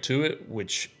LUTs right to it,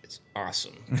 which is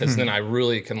awesome. Because then I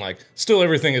really can, still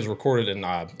everything is recorded in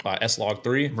S-Log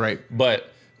 3. Right.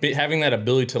 But having that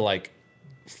ability to,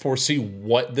 foresee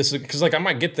what this is... Because, I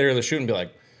might get there to the shoot and be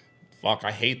like, fuck,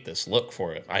 I hate this look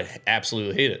for it. I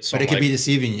absolutely hate it. So but it could be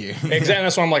deceiving you. Exactly.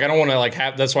 That's why I'm like, I don't want to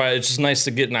have. That's why it's just nice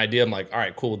to get an idea. I'm like, all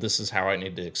right, cool. This is how I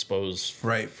need to expose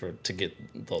to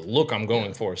get the look I'm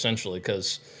going for, essentially.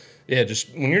 Because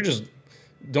just when you're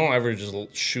don't ever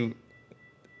just shoot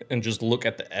and just look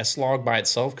at the S-Log by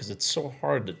itself, because it's so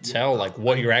hard to tell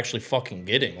what you're actually fucking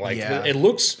getting. It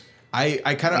looks. I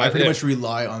pretty much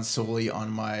rely solely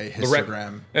on my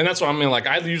histogram. And that's what I mean.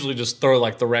 I usually just throw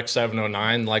the Rec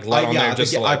 709 on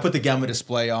there. I put the gamma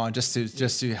display on just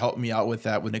to help me out with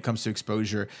that when it comes to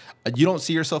exposure. You don't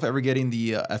see yourself ever getting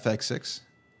the FX6?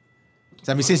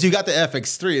 I mean, since you got the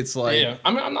FX3, it's like...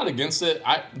 I mean, I'm not against it.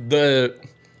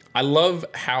 I love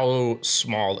how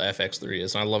small the FX3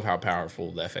 is, and I love how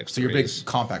powerful the FX3 is. So you're a big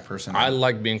compact person. I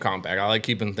like being compact. I like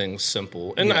keeping things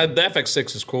simple. And the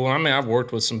FX6 is cool. I mean, I've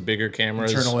worked with some bigger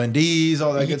cameras. Internal NDs,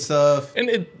 all that good stuff.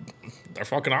 And they're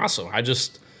fucking awesome.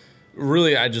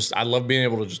 really, I love being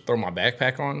able to just throw my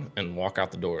backpack on and walk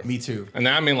out the door. Me too. And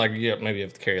then I mean, like, yeah, maybe you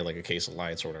have to carry like a case of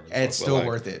lights or whatever. It's but, still like,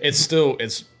 worth it.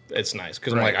 It's nice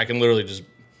because I'm Right. like I can literally just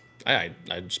I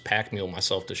just pack mule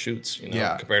myself to shoots. You know,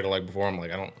 Yeah. compared to like before, I'm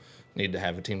like I don't need to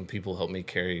have a team of people help me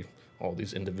carry all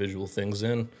these individual things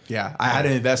in. Yeah, I had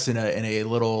to invest in a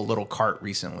little cart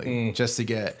recently just to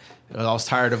get. I was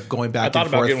tired of going back. I thought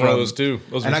and about forth getting one of those too.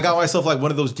 And I got myself like one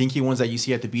of those dinky ones that you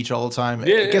see at the beach all the time.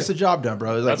 Yeah, It gets the job done,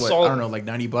 bro. It's like That's what, all- I don't know, like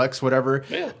 $90, whatever.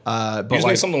 Yeah. But You just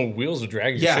like need something with wheels to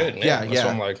drag your yeah, shit. yeah, That's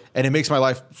what I'm like. and it makes my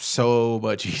life so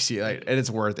much easier, like, and it's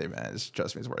worth it, man.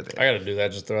 Trust me, it's worth it. I got to do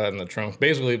that. Just throw that in the trunk.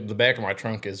 Basically, the back of my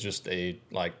trunk is just a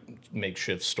like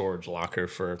makeshift storage locker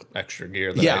for extra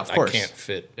gear that Yeah, of I course. can't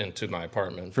fit into my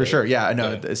apartment. For sure, yeah, I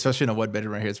know. Especially in a one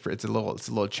bedroom right here, it's a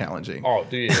little challenging. Oh,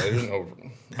 dude, yeah, there's no.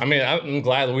 I mean, I'm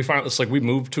glad that we found this. Like, we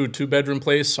moved to a 2-bedroom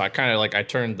place, so I kind of like I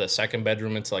turned the second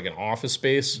bedroom into like an office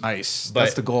space. Nice, But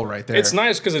that's the goal right there. It's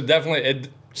nice because it definitely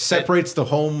Separates the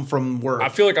home from work. I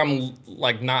feel like I'm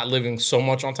like not living so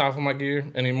much on top of my gear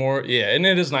anymore. Yeah, and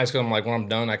it is nice because I'm like when I'm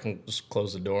done, I can just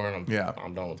close the door and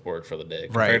I'm done with work for the day.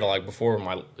 Compared to like before,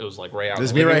 it was like right out.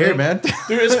 This me right here, man.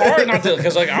 Dude, it's hard not to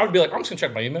because like I would be like I'm just gonna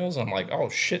check my emails and I'm like oh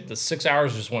shit, the 6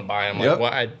 hours just went by. I'm like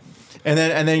what And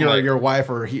then like, your wife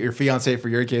or your fiance for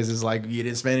your kids is like, you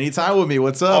didn't spend any time with me.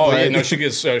 What's up? Oh like, yeah, no, she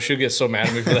gets so mad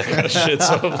at me for that kind of shit.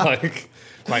 So like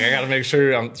I gotta make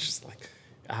sure I'm just like,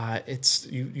 it's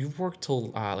you've worked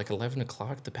till like 11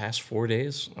 o'clock the past 4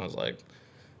 days. I was like,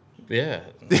 yeah.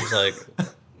 I was like,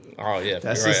 oh yeah, you're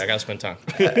right. I gotta spend time.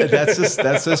 that's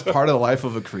just part of the life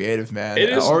of a creative, man. It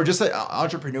is. Or just an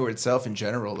entrepreneur itself in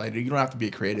general. Like you don't have to be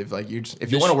a creative. Like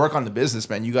if you want to work on the business,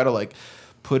 man, you gotta like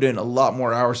put in a lot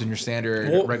more hours than your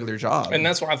standard regular job. And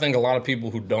that's why I think a lot of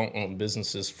people who don't own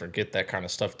businesses forget that kind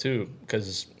of stuff too,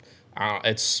 because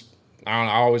it's I don't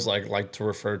know, I always like to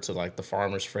refer to like the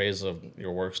farmer's phrase of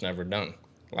your work's never done.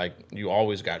 Like you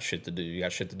always got shit to do. You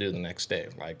got shit to do the next day.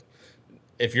 Like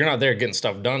if you're not there getting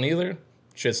stuff done either,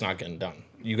 shit's not getting done.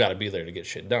 You got to be there to get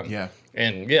shit done. Yeah.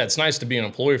 And yeah, it's nice to be an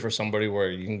employee for somebody where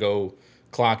you can go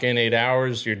clock in 8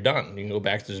 hours, you're done. You can go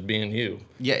back to just being you.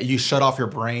 Yeah, you shut off your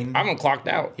brain. I haven't clocked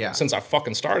out since I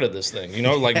fucking started this thing. You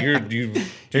know, like you're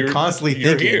constantly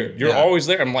you're thinking. here. You're always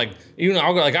there. I'm like, even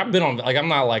I'll go like I've been on like I'm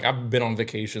not like I've been on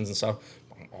vacations and stuff.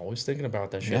 I'm always thinking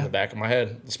about that shit in the back of my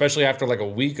head. Especially after like a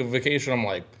week of vacation, I'm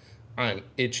like, I'm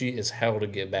itchy as hell to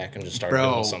get back and just start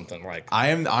doing something. Like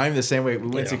I'm the same way. We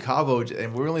went to Cabo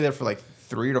and we were only there for like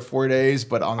 3 to 4 days,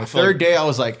 but on the third day I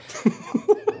was like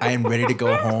I am ready to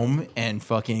go home and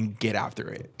fucking get after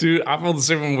it. Dude, I felt the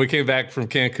same when we came back from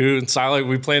Cancun. So like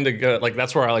we planned to go, like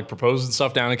that's where I like proposed and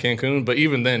stuff down in Cancun. But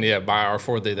even then, by our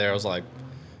 4th day there, I was like,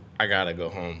 I gotta go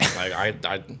home. Like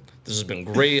I this has been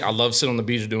great. I love sitting on the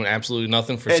beach doing absolutely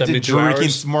nothing for 72 drinking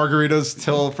hours. margaritas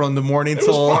till from the morning It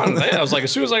till was fun. Yeah, I was like,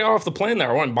 as soon as I got off the plane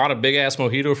there, I went and bought a big ass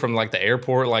mojito from like the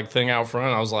airport like thing out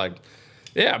front. I was like,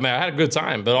 yeah, man, I had a good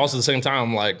time. But also at the same time,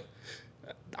 I'm like,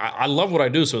 I love what I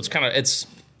do. So it's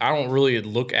I don't really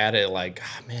look at it like,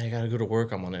 man, I gotta go to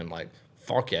work on Monday. I'm like,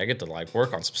 fuck yeah, I get to like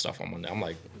work on some stuff on Monday. I'm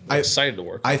like excited to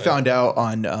work. I found out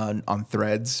on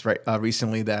Threads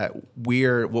recently that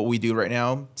what we do right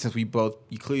now, since we both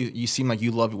you seem like you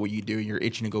love what you do, you're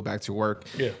itching to go back to work.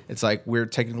 Yeah, it's like we're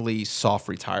technically soft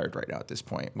retired right now at this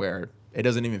point where it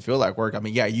doesn't even feel like work. I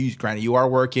mean, yeah, granted you are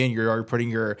working, you're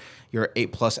putting your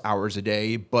 8+ hours a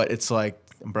day, but it's like,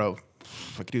 bro,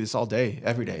 I could do this all day,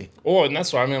 every day. Oh, and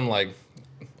that's what I mean. I'm like,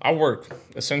 I work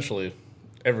essentially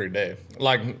every day.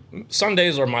 Like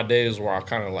Sundays are my days where I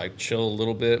kind of like chill a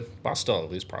little bit, but I still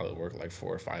at least probably work like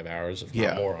 4 or 5 hours, if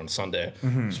not more, on Sunday,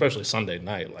 especially Sunday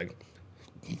night. Like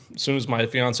as soon as my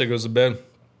fiance goes to bed,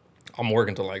 I'm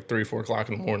working till like 3, 4 o'clock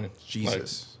in the morning.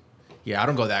 Jesus. Yeah, I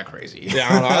don't go that crazy. Yeah,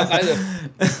 I don't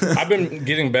know. I've been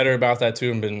getting better about that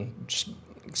too, and been just.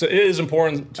 So it is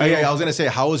important. Oh, yeah, I was gonna say,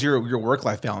 how has your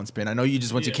work-life balance been? I know you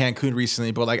just went to Cancun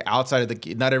recently, but like outside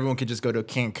of not everyone could just go to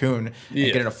Cancun and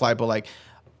get in a flight. But like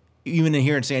even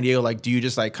here in San Diego, like do you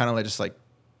just like kind of like just like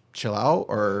chill out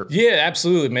or? Yeah,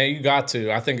 absolutely, man. You got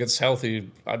to. I think it's healthy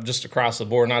just across the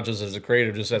board, not just as a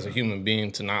creative, just as a human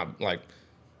being to not like.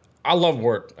 I love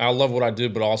work. I love what I do,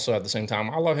 but also at the same time,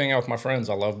 I love hanging out with my friends.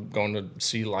 I love going to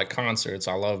see like concerts.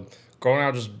 I love going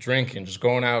out just drinking, just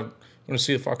going out. Going to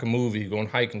see a fucking movie, going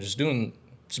hiking, just being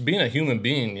a human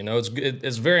being. You know,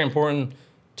 it's very important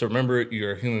to remember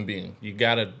you're a human being. You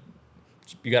gotta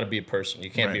be a person.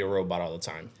 You can't be a robot all the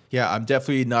time. Yeah, I'm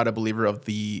definitely not a believer of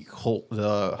the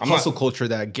hustle culture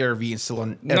that Gary Vee instilled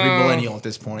on every millennial at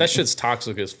this point. That shit's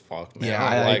toxic as fuck, man. Yeah,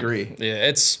 I agree.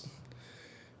 Yeah,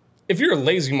 if you're a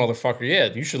lazy motherfucker, yeah,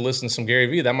 you should listen to some Gary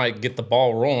Vee. That might get the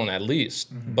ball rolling at least.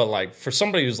 But like for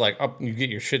somebody who's like up, you get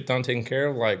your shit done, taken care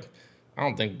of. Like I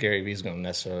don't think Gary Vee's gonna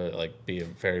necessarily like be a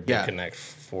very big connect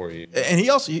for you. And he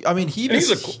also, I mean,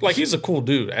 he's a cool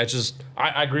dude.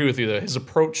 I agree with you though. His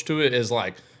approach to it is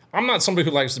like I'm not somebody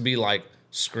who likes to be like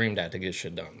screamed at to get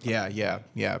shit done. Yeah.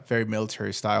 Very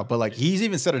military style. But like he's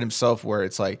even said it himself where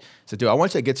it's like, so dude, I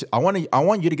want you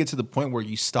to get to the point where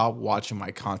you stop watching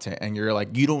my content and you're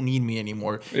like, you don't need me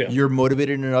anymore. Yeah. You're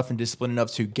motivated enough and disciplined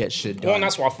enough to get shit done. Well, and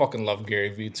that's why I fucking love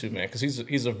Gary Vee too, man, because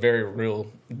he's a very real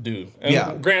dude.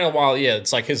 And granted, while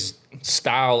it's like his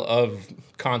style of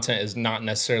content is not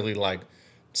necessarily like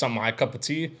something my cup of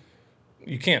tea,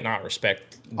 you can't not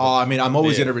respect. I mean, I'm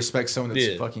always gonna respect someone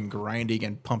that's fucking grinding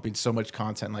and pumping so much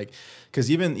content, like, because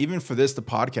even for the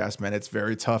podcast, man, it's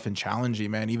very tough and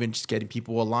challenging, man. Even just getting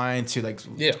people aligned to like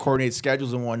coordinate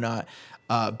schedules and whatnot.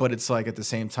 But it's like at the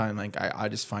same time, like I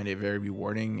just find it very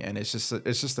rewarding, and it's just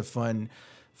a fun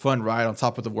ride on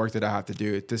top of the work that I have to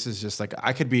do. This is just like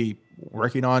I could be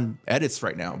working on edits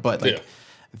right now, but like.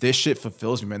 This shit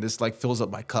fulfills me, man. This like fills up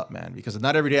my cup, man. Because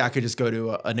not every day I could just go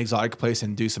to an exotic place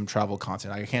and do some travel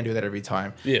content. I can't do that every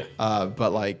time. Yeah.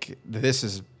 But like this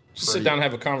is just sit down and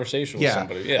have a conversation with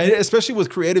somebody. Yeah. And especially with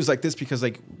creatives like this, because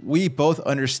like we both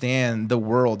understand the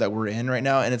world that we're in right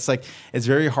now, and it's like it's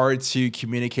very hard to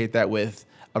communicate that with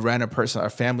a random person, a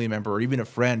family member, or even a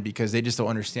friend, because they just don't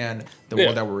understand the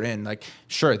world that we're in. Like,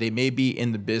 sure, they may be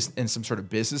in the business, in some sort of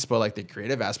business, but like the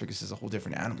creative aspect is a whole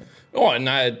different animal. Oh, and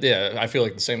I feel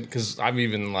like the same, because I've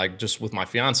even like just with my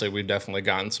fiance, we've definitely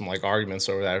gotten some like arguments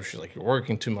over that. She's like, you're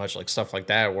working too much, like stuff like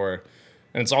that. Where,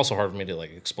 and it's also hard for me to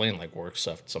like explain like work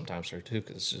stuff sometimes to her too,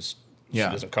 because it's just she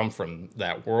doesn't come from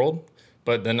that world.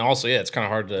 But then also, it's kind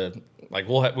of hard to like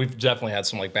we've definitely had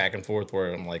some like back and forth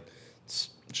where I'm like.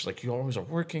 She's like, you always are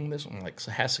working this. I'm like,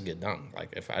 it has to get done. Like,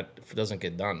 if it doesn't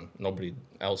get done, nobody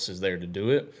else is there to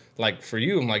do it. Like, for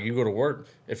you, I'm like, you go to work.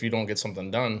 If you don't get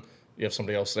something done, you have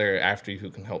somebody else there after you who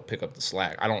can help pick up the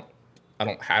slack. I don't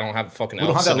have a fucking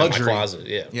elf sitting in my closet.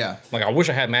 Yeah. Like, I wish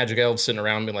I had magic elves sitting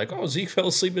around and be like, oh, Zeke fell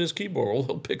asleep at his keyboard. Well,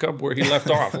 he'll pick up where he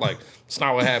left off. Like, it's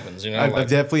not what happens, you know? I've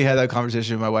definitely had that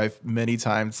conversation with my wife many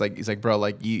times. Like, he's like, bro,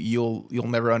 like you'll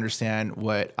never understand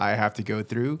what I have to go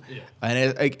through. Yeah.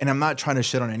 And I'm not trying to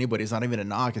shit on anybody. It's not even a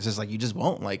knock. It's just like, you just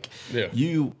won't. Like,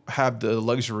 you have the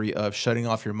luxury of shutting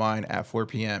off your mind at 4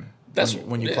 p.m. That's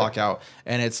when you clock out.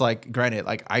 And it's like, granted,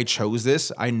 like I chose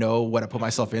this. I know what I put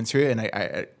myself into it,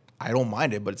 and I don't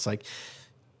mind it, but it's like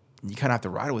you kind of have to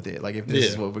ride with it. Like if this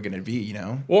is what we're gonna be, you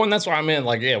know. Well, and that's why I meant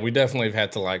like we definitely have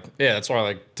had to like that's why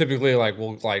like typically like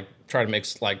we'll like try to make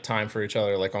like time for each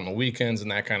other like on the weekends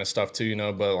and that kind of stuff too, you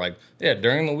know. But like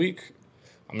during the week,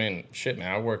 I mean, shit,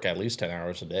 man, I work at least 10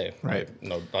 hours a day. Right.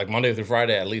 Like Monday through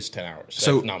Friday, at least 10 hours.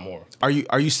 So if not more. Are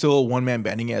you still one man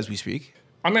banding it as we speak?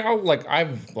 I mean,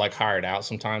 I've like hired out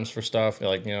sometimes for stuff,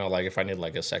 like, you know, like if I need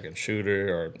like a second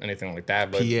shooter or anything like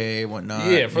that. But PA,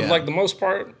 whatnot. Yeah, for like the most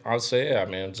part, I would say, I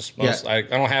mean, just I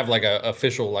don't have like a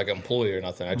official like employee or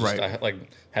nothing. I just I like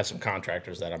have some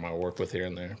contractors that I might work with here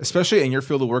and there. Especially in your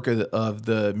field of work of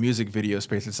the music video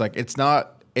space, it's like it's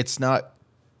not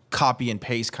copy and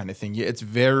paste kind of thing. It's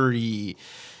very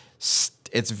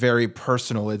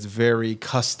personal. It's very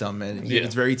custom, and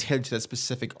it's very tailored to that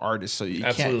specific artist. So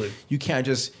you can't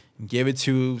just give it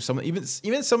to someone,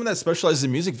 even someone that specializes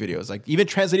in music videos. Like even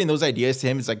translating those ideas to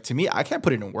him is like, to me, I can't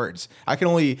put it in words. I can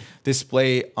only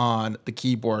display on the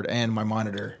keyboard and my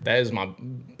monitor. That is my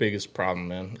biggest problem,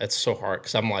 man. That's so hard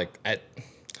because I'm like,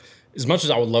 as much as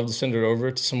I would love to send it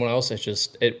over to someone else, it's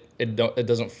just it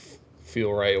doesn't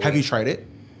feel right. Have you tried it?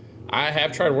 I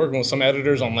have tried working with some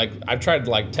editors on like I've tried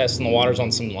like testing the waters on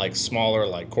some like smaller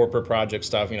like corporate project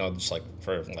stuff, you know, just like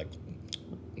for like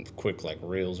quick like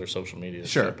reels or social media.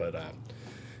 Sure. Shit. But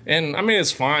and I mean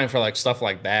it's fine for like stuff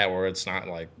like that where it's not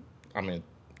like, I mean,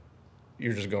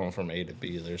 you're just going from A to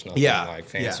B. There's nothing like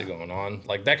fancy going on.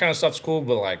 Like that kind of stuff's cool,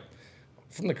 but like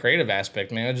from the creative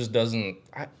aspect, man, it just doesn't.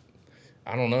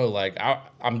 I don't know. Like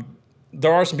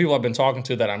there are some people I've been talking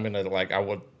to that I'm gonna like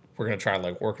we're gonna try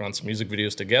like working on some music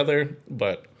videos together,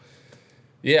 but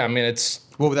I mean it's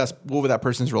what would that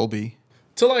person's role be?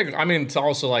 To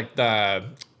also like the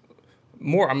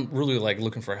more I'm really like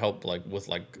looking for help like with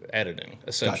like editing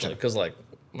essentially because like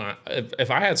if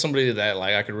I had somebody that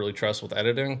like I could really trust with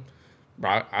editing,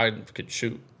 I could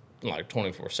shoot like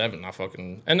 24/7. I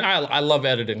fucking and I love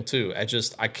editing too.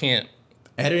 I can't.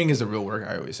 Editing is a real work.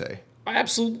 I always say.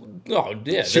 Absolutely. Oh,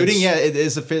 yeah. Shooting, it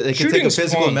is it can take a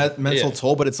physical and mental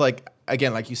toll, but it's like,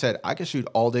 again, like you said, I can shoot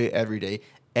all day, every day.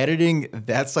 Editing,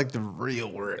 that's like the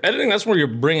real work. Editing, that's where you're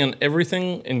bringing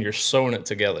everything and you're sewing it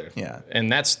together. Yeah.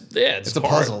 And that's, it's a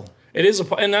puzzle. It is and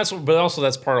but also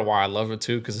that's part of why I love it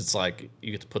too, because it's like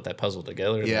you get to put that puzzle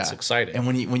together, and it's exciting. And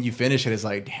when you finish it, it's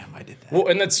like, damn, I did that. Well,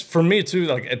 and that's for me too.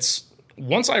 Like it's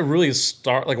once I really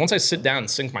start, like once I sit down and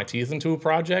sink my teeth into a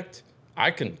project,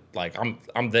 I can like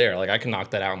I'm there. Like I can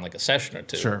knock that out in like a session or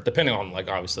two, depending on like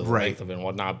obviously the length of it and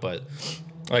whatnot. But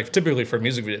like typically for a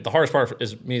music video, the hardest part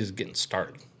is getting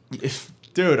started.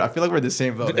 Dude, I feel like we're the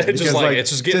same boat. It's just like it's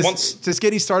just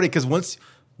getting started, because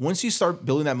once you start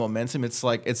building that momentum, it's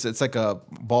like it's like a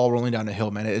ball rolling down a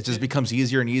hill, man. It just becomes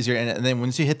easier and easier, and then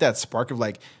once you hit that spark of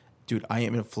like, dude, I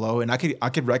am in a flow, and I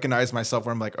could recognize myself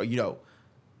where I'm like, oh, you know,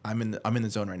 I'm in the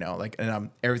zone right now, like, and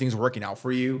everything's working out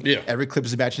for you. Yeah, every clip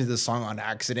is matching to the song on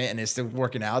accident, and it's still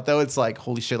working out though. It's like,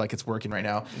 holy shit, like it's working right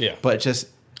now. Yeah, but just.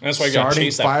 And that's why you gotta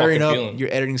chase that firing up feeling. Your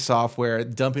editing software,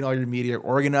 dumping all your media,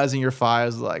 organizing your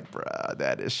files. Like, bruh,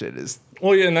 that shit is.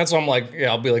 Well, yeah, and that's why I'm like, yeah,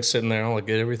 I'll be like sitting there, I'll like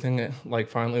get everything like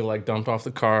finally like dumped off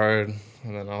the card,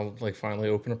 and then I'll like finally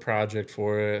open a project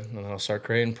for it, and then I'll start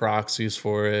creating proxies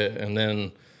for it, and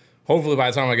then hopefully by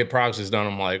the time I get proxies done,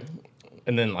 I'm like,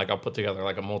 and then like I'll put together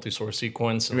like a multi-source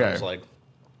sequence, and I was like,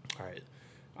 all right,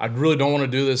 I really don't want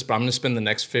to do this, but I'm gonna spend the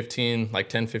next 10,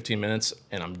 15 minutes,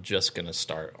 and I'm just gonna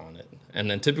start on it. And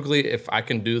then typically, if I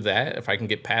can do that, if I can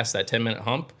get past that 10-minute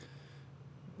hump,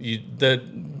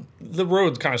 the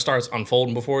road kind of starts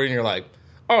unfolding before you, and you're like,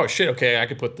 oh shit, okay, I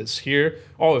could put this here.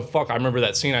 Oh fuck, I remember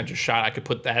that scene I just shot. I could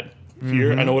put that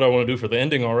here. I know what I want to do for the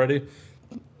ending already,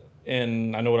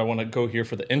 and I know what I want to go here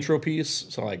for the intro piece.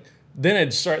 So like,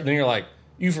 then you're like,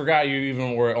 you forgot you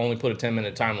even were only put a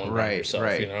 10-minute time limit on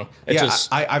yourself, you know?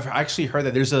 I've actually heard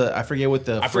that there's I forget what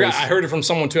the phrase. I heard it from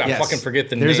someone too. I fucking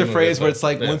forget the name. There's a phrase where it's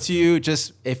like, once you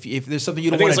just, if there's something you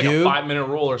don't want to do. It's like a 5-minute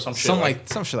rule or some shit.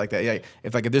 Some shit like that, yeah.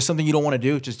 If there's something you don't want to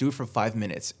do, just do it for 5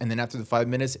 minutes. And then after the 5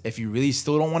 minutes, if you really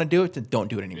still don't want to do it, then don't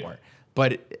do it anymore. Yeah.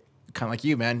 But kind of like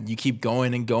you, man, you keep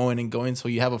going and going and going until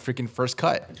you have a freaking first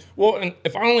cut. Well, and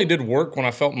if I only did work when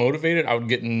I felt motivated, I would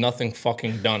get nothing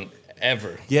fucking done.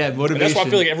 Ever. Yeah, motivation. And that's why I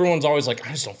feel like everyone's always like,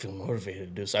 I just don't feel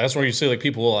motivated to do so. That's where you see like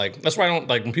people like, that's why I don't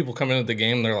like when people come into the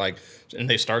game, they're like, and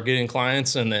they start getting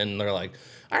clients, and then they're like,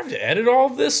 I have to edit all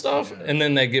of this stuff, and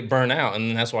then they get burnt out,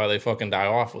 and that's why they fucking die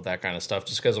off with that kind of stuff.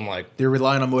 Just because I'm like, they're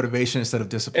relying on motivation instead of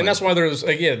discipline, and that's why there's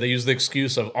like, yeah, they use the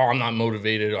excuse of, oh, I'm not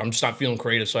motivated, I'm just not feeling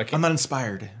creative, so I can't. I'm not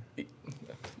inspired.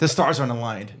 The stars aren't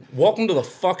aligned. Welcome to the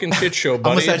fucking shit show,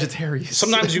 buddy. I'm a Sagittarius.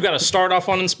 Sometimes you got to start off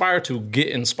uninspired to get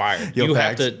inspired. You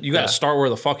got to start where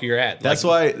the fuck you're at. That's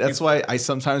why I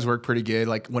sometimes work pretty good.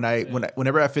 Like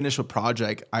whenever I finish a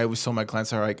project, I always tell my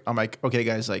clients, I'm like, okay,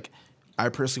 guys, like I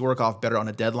personally work off better on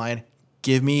a deadline.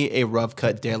 Give me a rough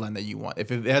cut deadline that you want. If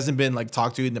it hasn't been like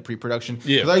talked to in the pre-production,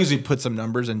 because I usually put some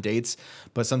numbers and dates,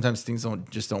 but sometimes things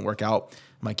don't work out.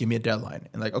 I'm like, give me a deadline,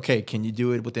 and like, okay, can you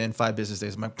do it within 5 business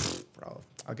days? I'm like, bro,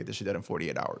 I'll get this shit done in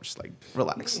 48 hours. Like,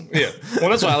 relax. Yeah. Well,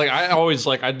 that's why I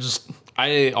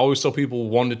always tell people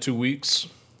 1 to 2 weeks.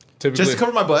 Typically, just to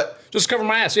cover my butt. Just cover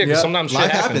my ass. Yeah, because sometimes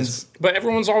shit happens. But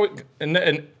everyone's always,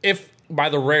 and if by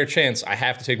the rare chance I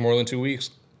have to take more than 2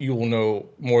 weeks, you will know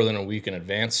more than a week in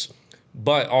advance.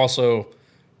 But also,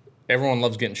 everyone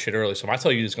loves getting shit early. So if I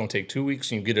tell you it's going to take 2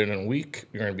 weeks and you get it in a week,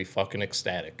 you're going to be fucking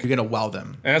ecstatic. You're going to wow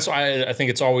them. And that's why I think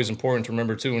it's always important to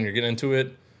remember, too, when you're getting into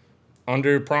it,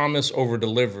 under promise, over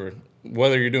deliver.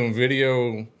 Whether you're doing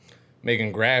video,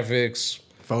 making graphics,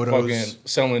 photos, fucking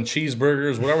selling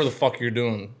cheeseburgers, whatever the fuck you're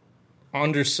doing,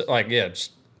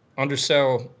 just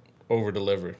undersell, over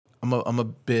deliver. I'm a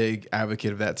big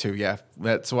advocate of that too. Yeah,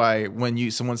 that's why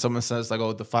when someone says like,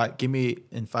 oh, give me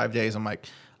in 5 days, I'm like,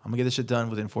 I'm gonna get this shit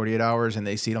done within 48 hours, and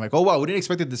they see it, I'm like, oh wow, we didn't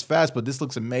expect it this fast, but this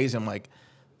looks amazing. I'm like,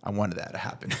 I wanted that to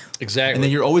happen. Exactly. And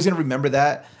then you're always gonna remember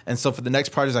that. And so for the next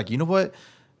project, like, you know what?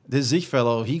 This Zeke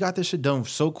fellow, he got this shit done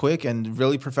so quick and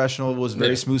really professional. Was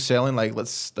very smooth sailing. Like,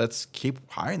 let's keep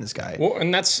hiring this guy. Well,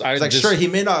 and that's sure, he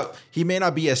may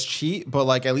not be as cheap, but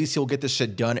like at least he'll get this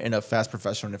shit done in a fast,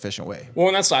 professional, and efficient way. Well,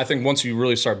 and that's, I think, once you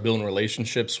really start building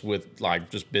relationships with like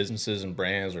just businesses and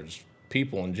brands or just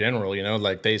people in general, you know,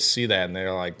 like they see that and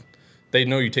they're like, they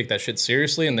know you take that shit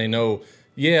seriously, and they know,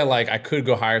 yeah, like I could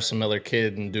go hire some other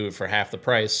kid and do it for half the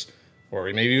price, or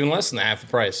maybe even less than half the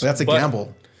price. But that's a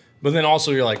gamble. But then also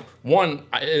you're like, one,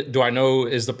 do I know,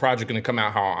 is the project going to come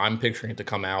out how I'm picturing it to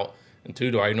come out? And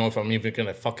two, do I know if I'm even going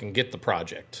to fucking get the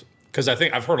project? Because I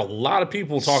think I've heard a lot of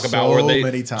people talk about where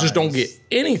they just don't get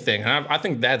anything. And I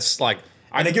think that's like...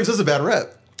 And it gives us a bad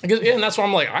rep. Yeah, and that's why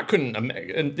I'm like, I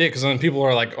couldn't... because then people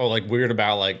are like, oh, like weird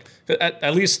about like...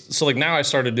 At least, so like now I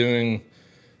started doing...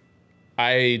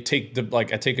 I take a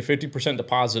 50%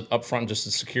 deposit up front just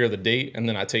to secure the date, and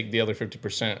then I take the other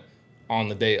 50% on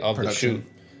the day of the shoot.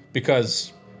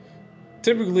 Because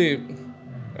typically,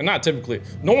 and and not typically.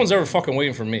 No one's ever fucking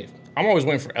waiting for me. I'm always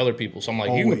waiting for other people. So I'm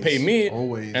like, you can pay me,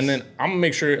 and then I'm gonna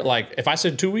make sure. Like, if I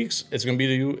said 2 weeks, it's gonna be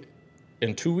to you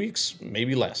in 2 weeks,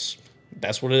 maybe less.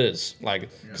 That's what it is. Like,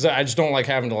 because I just don't like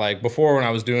having to, like, before when I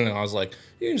was doing it, I was like,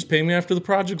 you can just pay me after the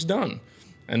project's done.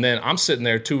 And then I'm sitting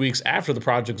there 2 weeks after the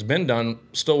project's been done,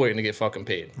 still waiting to get fucking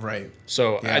paid. Right.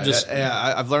 So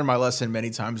I've learned my lesson many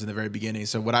times in the very beginning.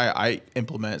 So what I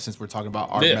implement, since we're talking about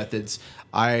art methods,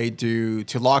 I do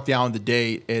to lock down the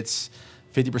date. It's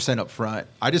 50% up front.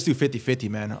 I just do 50-50,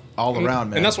 man, all around,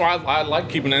 man. And that's why I like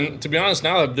keeping it. To be honest,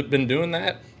 now that I've been doing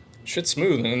that, shit's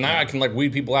smooth, and now I can like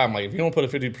weed people out. I'm like, if you don't put a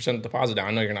 50% deposit down,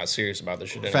 I know you're not serious about this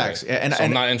shit anyway. Facts. And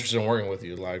I'm not interested in working with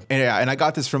you. Like, and I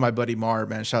got this from my buddy Mar,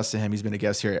 man. Shouts to him. He's been a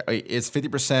guest here. It's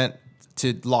 50%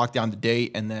 to lock down the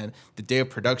date, and then the day of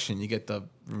production, you get the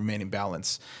remaining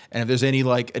balance. And if there's any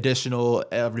like additional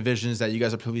revisions that you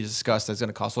guys have previously discussed, that's going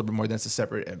to cost a little bit more. That's a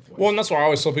separate invoice. Well, and that's why I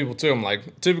always tell people too. I'm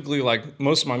like, typically, like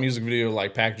most of my music video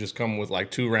like packages come with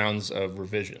like 2 rounds of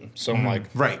revision. So I'm like,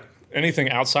 right. Anything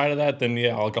outside of that, then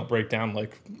I'll break down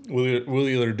like we'll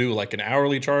either do like an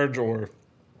hourly charge or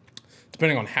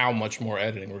depending on how much more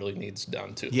editing really needs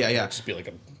done too. Yeah, like, yeah. Just be like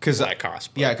a flat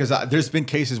cost. But. Yeah, because there's been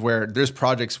cases where there's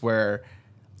projects where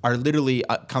are literally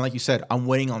kind of like you said, I'm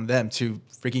waiting on them to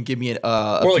freaking give me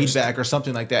a feedback or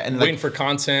something like that, and waiting for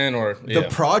content or the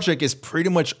project is pretty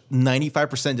much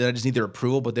 95% done. I just need their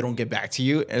approval, but they don't get back to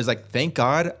you. And it's like, thank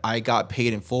God I got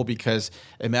paid in full, because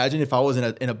imagine if I was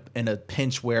in a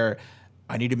pinch where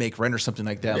I need to make rent or something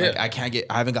like that. Yeah. Like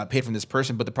I haven't got paid from this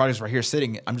person, but the project's right here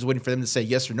sitting. I'm just waiting for them to say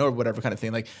yes or no or whatever kind of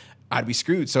thing. Like, I'd be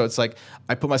screwed. So it's like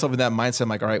I put myself in that mindset. I'm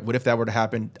like, all right, what if that were to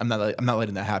happen? I'm not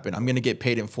letting that happen. I'm gonna get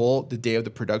paid in full the day of the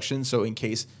production. So in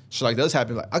case shit like does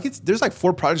happen, like there's like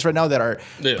 4 projects right now that are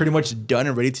pretty much done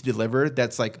and ready to deliver.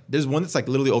 That's like there's one that's like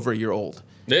literally over a year old.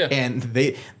 Yeah. And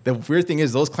the weird thing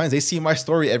is those clients, they see my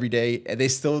story every day and they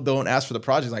still don't ask for the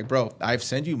project. Like, bro, I've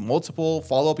sent you multiple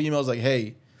follow-up emails like,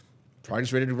 hey,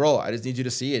 project's ready to roll. I just need you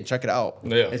to see it, check it out.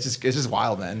 Yeah, it's just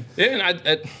wild, man. Yeah,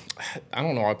 and I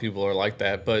don't know why people are like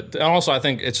that, but also I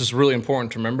think it's just really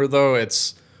important to remember though.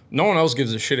 It's no one else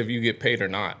gives a shit if you get paid or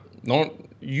not.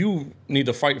 You need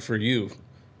to fight for you.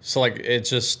 So like it's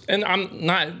just, and I'm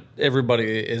not everybody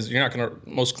is. You're not gonna.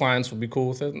 Most clients will be cool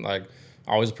with it. Like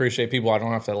I always appreciate people I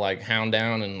don't have to like hound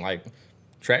down and like.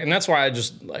 And that's why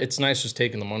it's nice just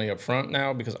taking the money up front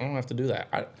now, because I don't have to do that.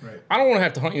 I don't want to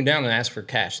have to hunt you down and ask for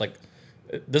cash. Like,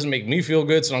 it doesn't make me feel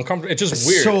good. It's uncomfortable. It's just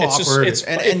weird. So it's awkward. Just,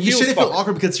 and you shouldn't feel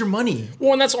awkward because it's your money.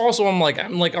 Well, and that's also, I'm like,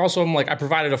 I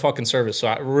provided a fucking service. So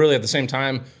I really, at the same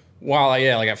time, like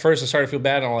at first I started to feel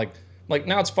bad, and I'm like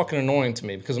now it's fucking annoying to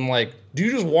me, because I'm like, do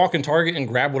you just walk in Target and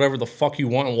grab whatever the fuck you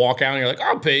want and walk out and you're like,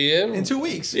 I'll pay you in 2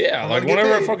 weeks. Yeah, like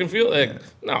whenever I fucking feel like,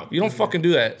 no, you don't fucking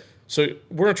do that. So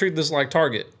we're gonna treat this like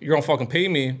Target. You're gonna fucking pay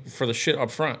me for the shit up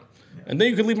front, and then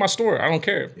you can leave my store. I don't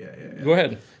care. Yeah. Go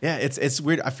ahead. Yeah, it's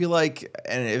weird. I feel like,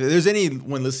 and if there's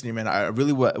anyone listening, man, I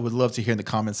really would love to hear in the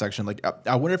comment section. Like,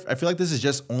 I wonder if I feel like this is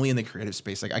just only in the creative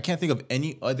space. Like, I can't think of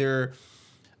any other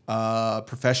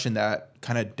profession that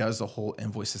kind of does the whole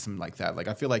invoice system like that. Like,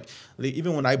 I feel like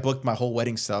even when I booked my whole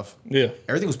wedding stuff,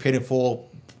 everything was paid in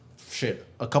full. Shit,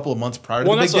 a couple of months prior to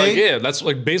the big day. That's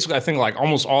like basically, I think like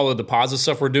almost all the deposit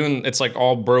stuff we're doing, it's like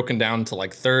all broken down to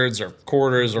like thirds or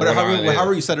quarters or whatever.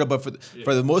 However you set it up, but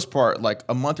for the most part, like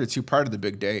a month or 2 prior to the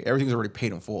big day, everything's already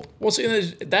paid in full. Well, see,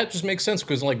 that just makes sense,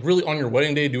 because like really on your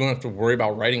wedding day, do you don't have to worry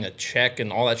about writing a check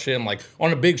and all that shit. And like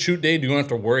on a big shoot day, do you don't have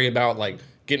to worry about like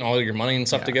getting all your money and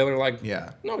stuff together. Like,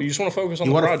 no, you just want to focus on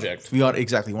the project.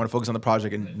 Exactly. You want to focus on the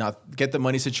project and not get the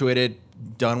money situated,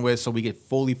 done with, so we get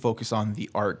fully focused on the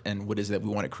art and what is it that we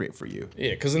want to create for you. Yeah,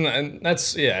 because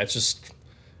it's just,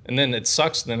 and then it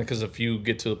sucks then, because if you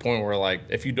get to the point where like,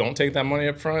 if you don't take that money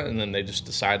up front and then they just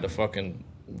decide to fucking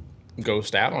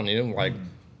ghost out on you, like,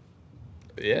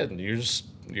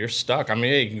 you're stuck. I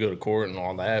mean, you can go to court and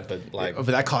all that, but like, but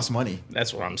that costs money.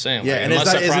 That's what I'm saying. Yeah, like, and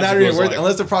it's not really worth it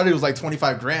unless the project was like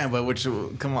 $25,000. But which,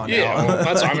 come on, now. Well,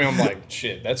 that's. I mean, I'm like,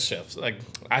 shit. That's shit. Like,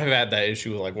 I have had that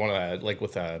issue with like one of that, like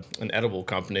with an edible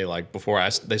company. Like before,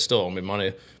 they still owe me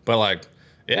money, but like.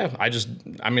 Yeah, I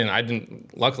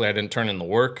luckily I didn't turn in the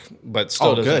work, but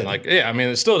still doesn't good. Like, I mean,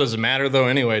 it still doesn't matter though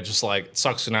anyway, just like it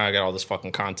sucks now I got all this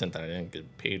fucking content that I didn't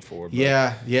get paid for. But,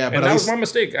 yeah. And that was my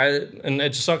mistake. And it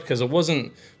just sucked because it was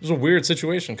a weird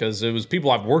situation because it was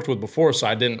people I've worked with before, so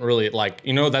I didn't really like,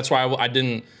 that's why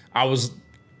I was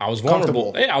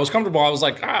vulnerable. Yeah, I was comfortable. I was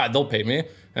like, they'll pay me.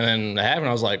 And then it happened,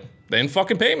 I was like, they didn't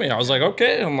fucking pay me. I was like,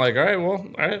 okay. I'm like, all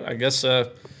right, I guess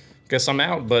I'm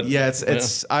out, but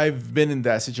it's I've been in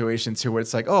that situation too where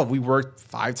it's like, we worked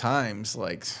 5 times.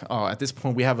 Like, at this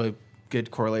point we have a good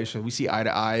correlation. We see eye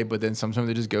to eye, but then sometimes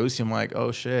they just ghost you. I'm like,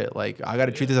 oh shit, like I got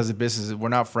to treat this as a business. We're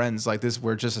not friends like this.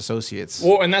 We're just associates.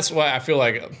 Well, and that's why I feel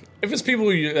like if it's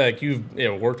people you've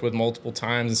worked with multiple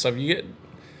times and stuff, you get.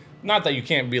 Not that you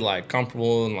can't be like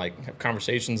comfortable and like have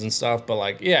conversations and stuff, but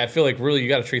like, yeah, I feel like really you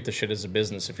got to treat the shit as a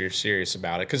business if you're serious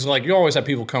about it. Cause like you always have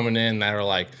people coming in that are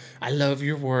like, I love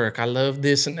your work. I love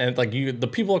this. And like the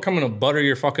people are coming to butter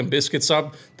your fucking biscuits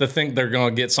up to think they're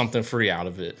going to get something free out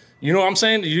of it. You know what I'm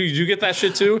saying? You get that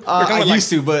shit too? I used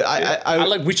to, but I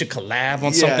like, we should collab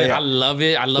on something. Yeah. I love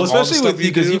it. I love especially all the stuff with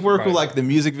you because you work with like the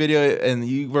music video and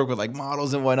you work with like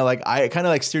models and whatnot. Like I kind of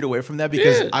like steered away from that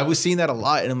because I was seeing that a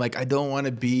lot and I'm like, I don't want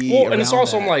to be. Well, and it's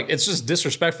also I'm like, it's just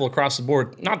disrespectful across the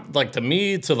board. Not like to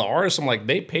me, to the artist. I'm like,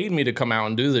 they paid me to come out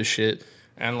and do this shit.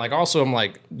 And like, also I'm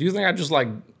like, do you think I just like,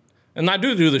 and I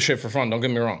do this shit for fun. Don't get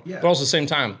me wrong. Yeah. But also at the same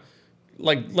time,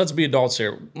 like, let's be adults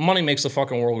here. Money makes the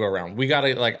fucking world go around. We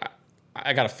gotta like.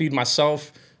 I gotta feed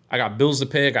myself. I got bills to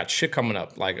pay. I got shit coming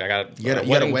up. Like I got a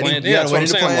wedding planned. Yeah, that's what I'm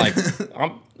saying.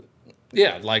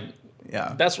 Like,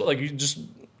 that's what like you just.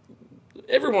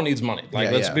 Everyone needs money.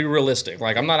 Like let's be realistic.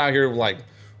 Like I'm not out here like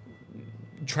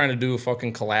trying to do a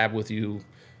fucking collab with you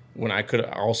when I could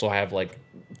also have like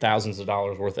thousands of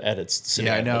dollars worth of edits.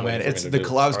 Yeah, I know, man. It's the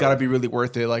collab's got to be really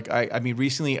worth it. Like I mean,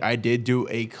 recently I did do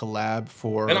a collab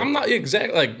for, and I'm not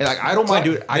exactly like I don't mind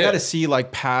doing. I got to see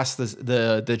like past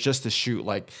the just the shoot.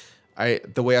 Like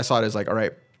the way I saw it is like, all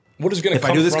right, what is gonna if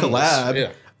I do this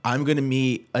collab, I'm gonna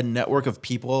meet a network of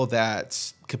people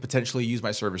that could potentially use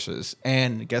my services.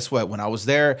 And guess what? When I was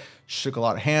there, shook a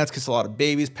lot of hands, kissed a lot of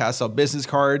babies, passed out business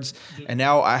cards, and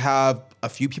now I have a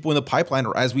few people in the pipeline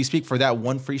as we speak for that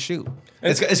one free shoot.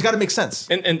 It's got to make sense.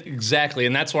 And exactly,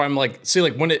 and that's why I'm like, see,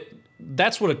 like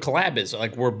that's what a collab is.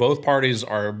 Like where both parties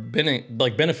are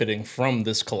benefiting from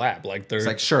this collab. Like it's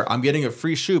like, sure, I'm getting a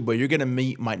free shoot, but you're gonna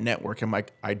meet my network. And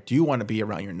like, I do want to be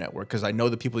around your network because I know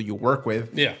the people you work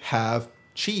with have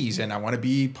cheese, and I want to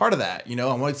be part of that. You know,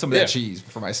 I want some of that cheese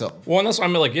for myself. Well, and that's why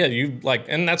I'm like,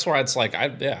 and that's why it's like,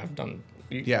 I've done.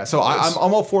 Yeah, so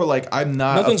I'm all for like I'm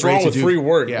not. Nothing's wrong with free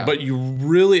work, but you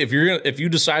really, if you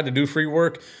decide to do free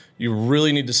work, you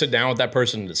really need to sit down with that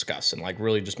person and discuss and like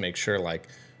really just make sure like,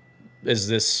 does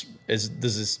this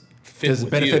fit? Does it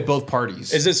benefit both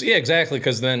parties? Is this exactly?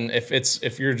 Because then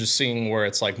if you're just seeing where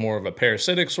it's like more of a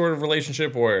parasitic sort of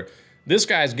relationship where this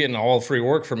guy's getting all free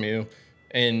work from you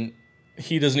and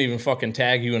he doesn't even fucking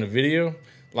tag you in a video.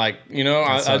 Like, you know,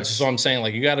 so I'm saying,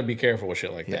 like, you got to be careful with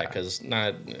shit like that because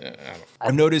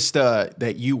I've noticed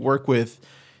that you work with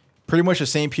pretty much the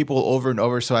same people over and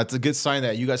over. So that's a good sign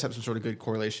that you guys have some sort of good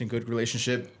correlation, good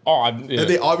relationship.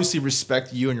 They obviously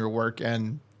respect you and your work.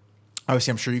 And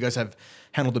obviously, I'm sure you guys have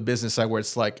handled the business side where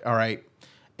it's like, all right,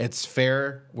 it's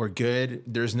fair. We're good.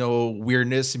 There's no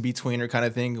weirdness in between or kind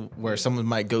of thing where someone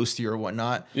might ghost you or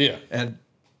whatnot. Yeah. And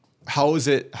how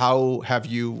have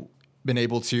you been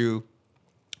able to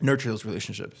nurture those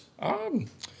relationships?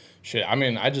 Shit. I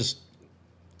mean, I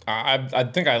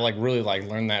think I like really like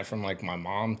learned that from like my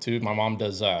mom too. My mom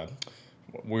does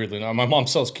weirdly enough, my mom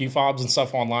sells key fobs and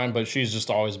stuff online, but she's just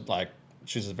always like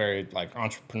she's a very like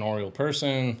entrepreneurial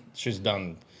person. She's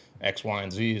done X, Y,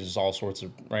 and Z, just all sorts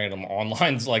of random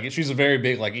online. Like she's a very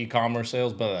big like e-commerce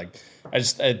sales, but like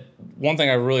one thing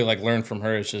I really like learned from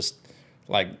her is just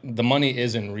like the money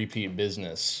is in repeat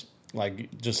business.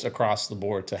 Like just across the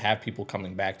board to have people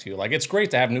coming back to you. Like it's great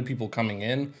to have new people coming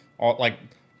in. Like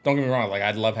don't get me wrong, like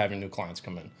I'd love having new clients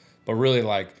come in. But really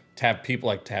like to have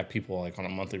people like on a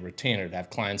monthly retainer, to have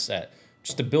clients that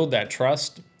just to build that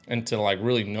trust and to like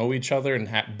really know each other and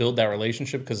build that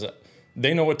relationship because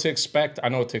they know what to expect. I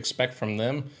know what to expect from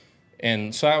them.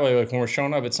 And so that way, like when we're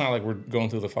showing up, it's not like we're going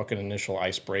through the fucking initial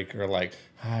icebreaker. Like,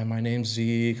 hi, my name's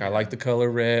Zeke. I like the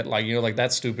color red. Like, you know, like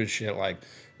that stupid shit. Like,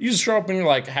 you just show up and you're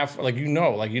like you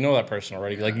know that person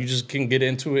already. Yeah. Like you just can get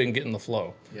into it and get in the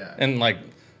flow. Yeah. And like,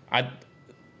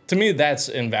 to me, that's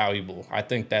invaluable. I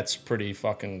think that's pretty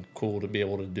fucking cool to be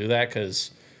able to do that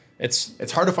because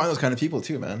it's hard to find those kind of people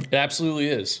too, man. It absolutely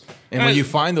is. And when you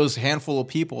find those handful of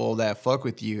people that fuck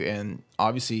with you and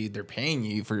obviously they're paying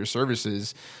you for your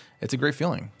services, it's a great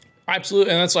feeling.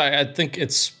 Absolutely. And that's why I think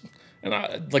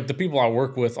like the people I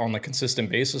work with on a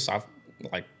consistent basis,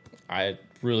 I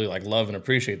really like love and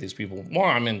appreciate these people.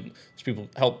 One, I mean, these people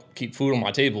help keep food on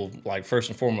my table, like first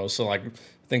and foremost. So like, I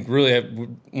think really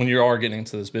when you are getting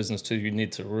into this business too, you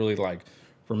need to really like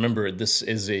remember it's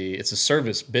a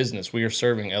service business. We are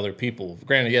serving other people.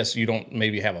 Granted, yes, you don't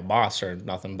maybe have a boss or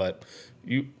nothing, but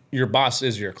your boss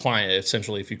is your client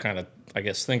essentially. If you kind of, I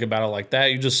guess, think about it like that,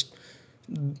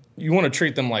 you want to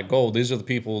treat them like gold. These are the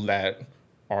people that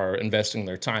are investing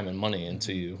their time and money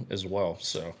into you as well.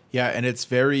 So Yeah, and it's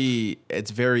very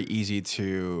easy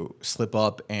to slip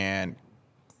up and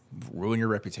ruin your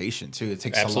reputation too. It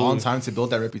takes a long time to build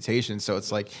that reputation. So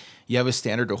it's like you have a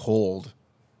standard to hold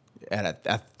at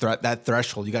that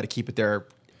threshold. You got to keep it there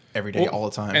every day, all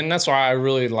the time. And that's why I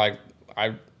really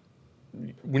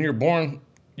when you're born,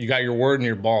 you got your word and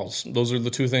your balls. Those are the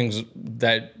two things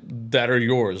that are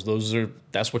yours.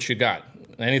 That's what you got.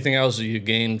 Anything else you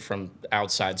gain from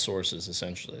outside sources,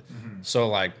 essentially. So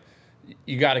like,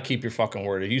 you got to keep your fucking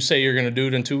word. If you say you're gonna do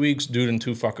it in 2 weeks, do it in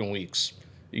 2 fucking weeks.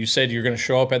 You said you're gonna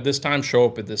show up at this time, show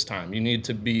up at this time. You need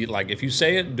to be like, if you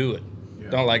say it, do it. Yeah.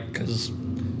 Don't because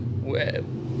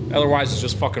otherwise it's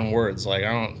just fucking words. Like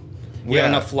we have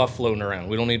enough fluff floating around.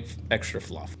 We don't need extra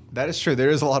fluff. That is true. There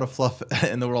is a lot of fluff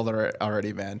in the world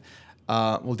already, man.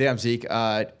 Well, damn, Zeke.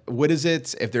 What is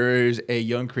it if there is a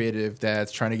young creative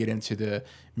that's trying to get into the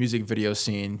music video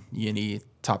scene? You need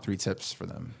top 3 tips for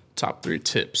them. Top 3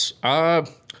 tips.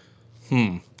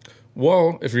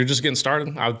 Well, if you're just getting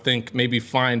started, I would think maybe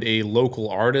find a local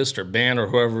artist or band or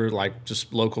whoever, like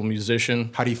just local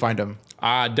musician. How do you find them?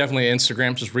 Definitely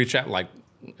Instagram. Just reach out. Like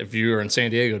if you're in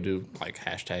San Diego, do like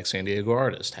hashtag San Diego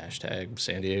artist, hashtag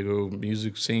San Diego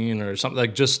music scene or something.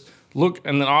 Like just look,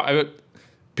 and then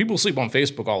people sleep on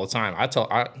Facebook all the time.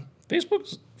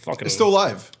 Facebook's fucking. It's still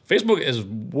live. Facebook is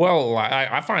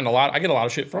I find I get a lot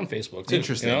of shit from Facebook too.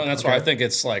 Interesting. And that's why I think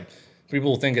it's like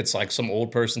people think it's like some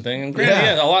old person thing. And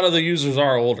granted, a lot of the users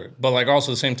are older, but like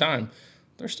also at the same time,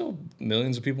 there's still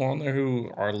millions of people on there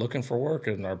who are looking for work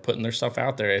and are putting their stuff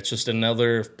out there. It's just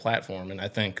another platform, and I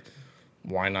think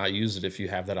why not use it if you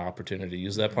have that opportunity to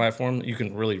use that platform? You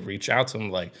can really reach out to them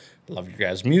like, I love your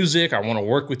guys' music. I want to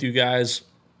work with you guys.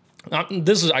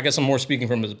 This is, I guess I'm more speaking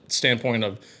from a standpoint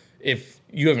of if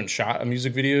you haven't shot a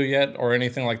music video yet or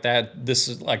anything like that, this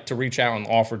is like to reach out and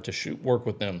offer to work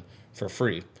with them for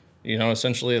free. You know,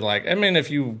 essentially like, I mean,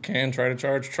 if you can try to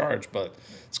charge, but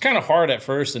it's kind of hard at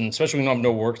first, and especially when you don't have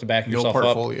no work to back yourself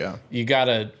up. You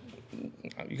gotta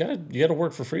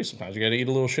work for free sometimes. You gotta eat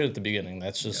a little shit at the beginning.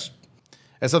 That's just...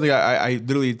 That's something I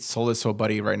literally told this to a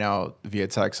buddy right now via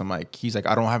text. I'm like, he's like,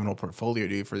 I don't have no portfolio,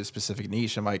 dude, for this specific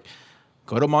niche. I'm like,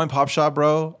 go to mom and pop shop,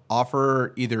 bro.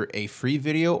 Offer either a free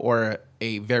video or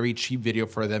a very cheap video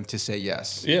for them to say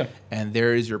yes. Yeah. And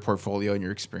there is your portfolio and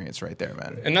your experience right there,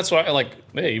 man. And that's why I like,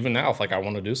 hey, even now, if like I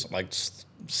want to do something, like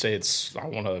say I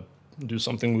want to do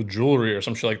something with jewelry or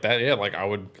some shit like that. Yeah, like I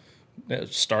would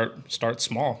start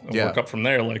small and work up from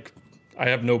there. Like I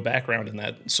have no background in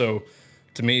that, so.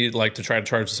 To me, like to try to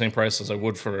charge the same price as I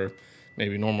would for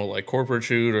maybe normal like corporate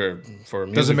shoot or for a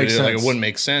music video, like it wouldn't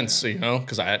make sense, you know,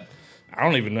 because I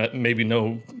don't even maybe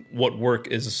know what work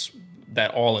is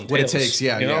that all entails. What it takes, you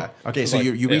know? Okay, so like,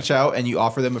 you reach out and you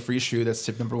offer them a free shoot. That's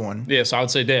tip number 1. Yeah, so I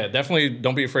would say, definitely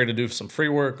don't be afraid to do some free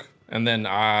work. And then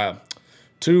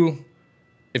 2,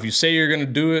 if you say you're gonna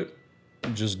do it,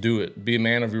 just do it. Be a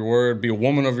man of your word. Be a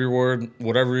woman of your word.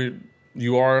 Whatever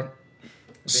you are.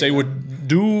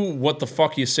 Do what the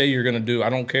fuck you say you're gonna do. I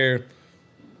don't care.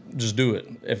 Just do it.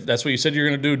 If that's what you said you're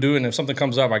gonna do it. And if something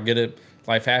comes up, I get it.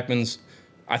 Life happens.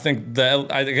 I think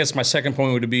I guess my second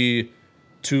point would be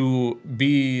to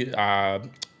be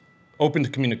open to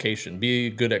communication.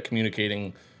 Be good at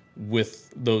communicating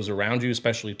with those around you,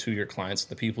 especially to your clients,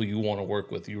 the people you want to work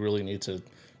with. You really need to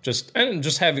just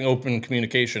having open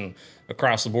communication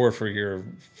across the board for your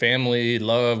family,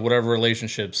 love, whatever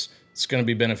relationships. It's going to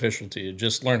be beneficial to you.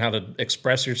 Just learn how to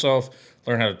express yourself,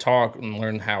 learn how to talk, and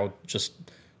learn how just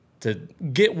to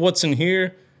get what's in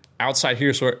here, outside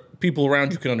here, so people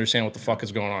around you can understand what the fuck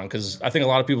is going on. Because I think a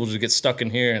lot of people just get stuck in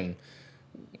here, and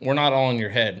we're not all in your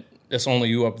head. It's only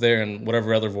you up there and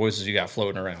whatever other voices you got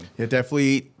floating around. Yeah,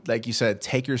 definitely, like you said,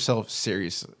 take yourself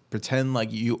seriously. Pretend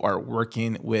like you are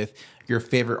working with your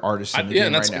favorite artist in the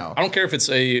game right now. I don't care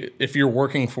if you're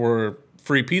working for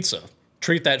free pizza.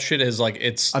 Treat that shit as like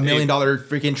it's $1 million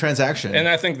freaking transaction. And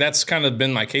I think that's kind of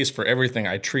been my case for everything.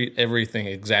 I treat everything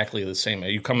exactly the same.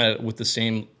 You come at it with the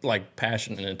same like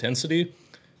passion and intensity.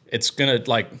 It's gonna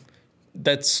like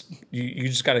that's you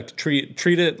just gotta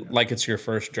treat it like it's your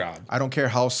first job. I don't care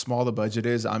how small the budget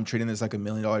is. I'm treating this like $1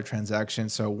 million transaction.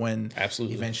 So when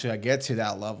eventually I get to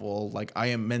that level, like I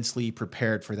am mentally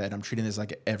prepared for that. I'm treating this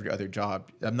like every other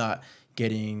job. I'm not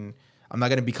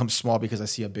going to become small because I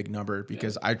see a big number,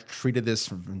 because I treated this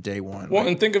from day one. Well,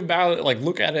 and think about it, like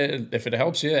look at it, if it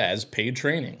helps you, as paid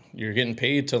training. You're getting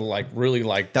paid to like really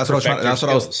like that's what I was trying. That's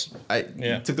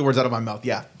skills. Took the words out of my mouth.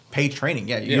 Yeah, paid training.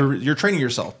 Yeah, you're training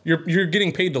yourself. You're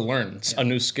getting paid to learn a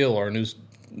new skill or a new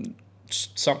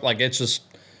something. Like it's just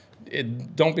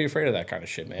don't be afraid of that kind of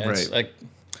shit, man. Right. It's like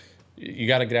you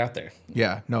got to get out there.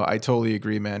 Yeah, no, I totally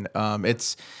agree, man.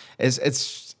 It's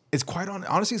quite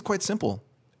honestly, it's quite simple.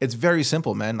 It's very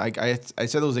simple, man. Like I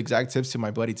said those exact tips to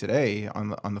my buddy today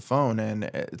on the phone, and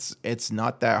it's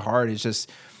not that hard. It's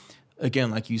just,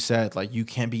 again, like you said, like you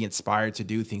can't be inspired to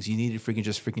do things. You need to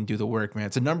freaking do the work, man.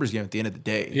 It's a numbers game at the end of the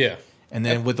day. Yeah. And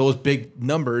then with those big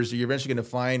numbers, you're eventually going to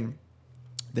find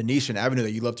the niche and avenue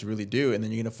that you love to really do, and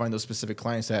then you're going to find those specific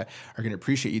clients that are going to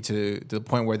appreciate you to the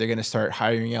point where they're going to start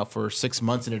hiring out for 6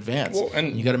 months in advance. Well,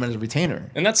 and you got them as a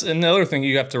retainer. And that's another thing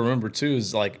you have to remember too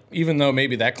is like, even though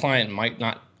maybe that client might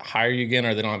not hire you again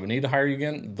or they don't have a need to hire you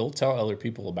again, they'll tell other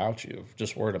people about you,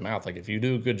 just word of mouth. Like if you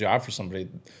do a good job for somebody,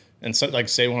 and so, like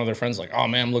say one of their friends like, oh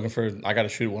man, I'm looking for, I got to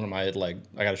shoot one of my like,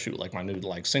 I got to shoot like my new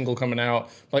like single coming out.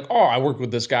 Like, oh, I worked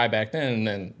with this guy back then, and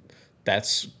then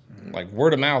that's like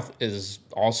word of mouth is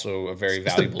also a very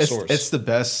valuable source. It's the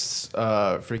best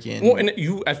freaking. Well, and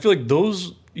I feel like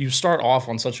those, you start off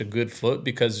on such a good foot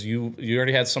because you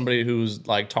already had somebody who's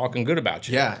like talking good about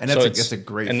you. Yeah, and that's a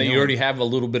great. And then you already have a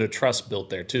little bit of trust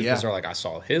built there too, because Yeah. they're like, I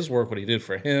saw his work, what he did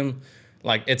for him.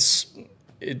 Like there's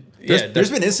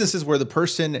been instances where the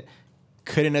person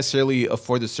couldn't necessarily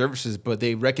afford the services, but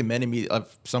they recommended me.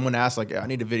 Someone asked like, I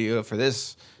need a video for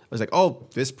this. I was like, oh,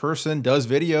 this person does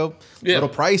video, a little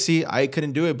pricey. I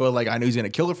couldn't do it, but like I know he's gonna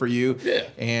kill it for you. Yeah.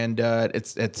 And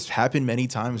it's happened many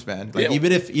times, man. Like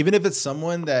even if it's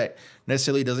someone that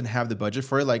necessarily doesn't have the budget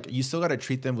for it, like you still gotta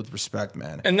treat them with respect,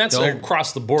 man. And that's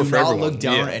across the board do for not everyone. look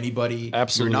down on anybody.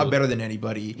 Absolutely. You're not better than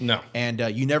anybody. No. And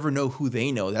you never know who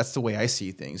they know. That's the way I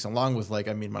see things. Along with like,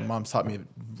 I mean, my mom's taught me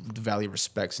the value of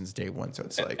respect since day one. So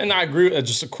it's like, and I agree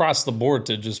just across the board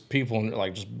to just people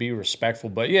like just be respectful.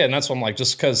 But yeah, and that's what I'm like,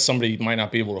 just because somebody might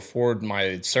not be able to afford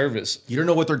my service, you don't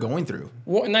know what they're going through.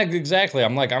 Well, and that exactly,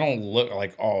 I'm like, I don't look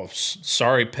like, oh,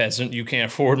 sorry, peasant, you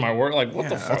can't afford my work. Like, what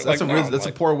the fuck? That's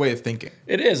a poor way of thinking.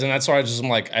 It is, and that's why I'm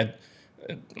like,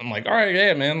 I'm like, all right,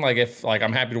 yeah, man. Like, if like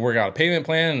I'm happy to work out a payment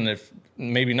plan, and if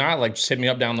maybe not, like, just hit me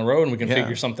up down the road and we can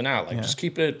figure something out. Like, just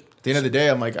keep it. At the end of the day,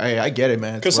 I'm like, I get it,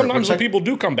 man. Because sometimes those people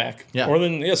do come back. Yeah. Or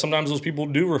then, sometimes those people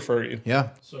do refer you. Yeah.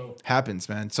 So happens,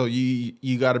 man. So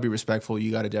you got to be respectful.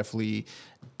 You got to definitely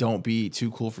don't be too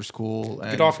cool for school.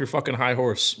 And get off your fucking high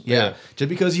horse. Yeah. Just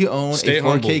because you own Stay a 4K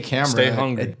humble. camera, Stay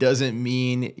hungry. it doesn't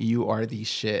mean you are the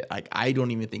shit. Like, I don't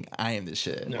even think I am the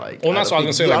shit. No. Like, well, that's what I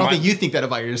was going to say. I don't think you think that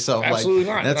about yourself. Absolutely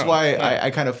like, not. That's why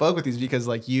I kind of fuck with these, because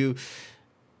like you're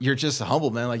just humble,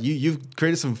 man. Like you've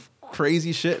created some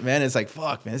crazy shit, man. It's like,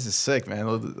 fuck, man, this is sick,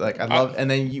 man. Like I love, and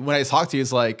then when I talk to you,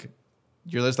 it's like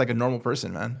you're just like a normal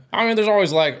person, man. I mean, there's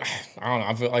always like, I don't know,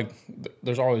 I feel like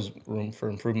there's always room for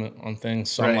improvement on things.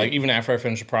 So I'm like, even after I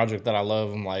finish a project that I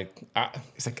love, I'm like,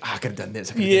 it's like, I could have done this.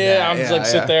 I'm just like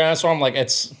sit there. And that's why I'm like,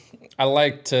 I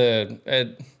like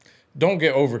to, don't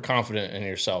get overconfident in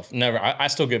yourself. Never. I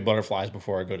still get butterflies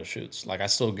before I go to shoots. Like I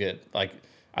still get like,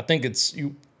 I think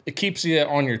it keeps you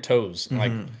on your toes. Mm-hmm.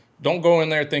 Like, don't go in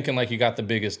there thinking like you got the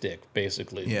biggest dick,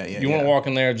 basically. You want to walk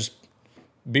in there, just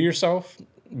be yourself,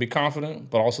 be confident,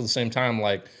 but also at the same time,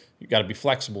 like, you got to be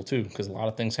flexible too, because a lot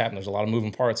of things happen. There's a lot of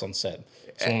moving parts on set.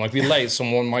 Someone might be late.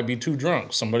 Someone might be too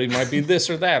drunk. Somebody might be this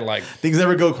or that. Like, things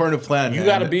never go according to plan. You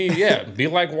got to be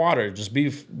like water. Just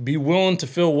be willing to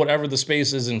fill whatever the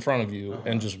space is in front of you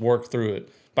and just work through it.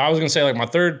 But I was gonna say, like, my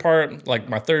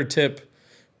third tip.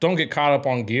 Don't get caught up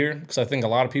on gear, because I think a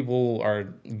lot of people are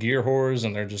gear whores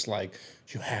and they're just like,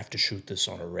 you have to shoot this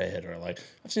on a red, or like,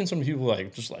 I've seen some people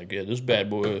like, just like, yeah, this bad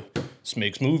boy just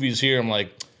makes movies here. I'm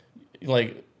like,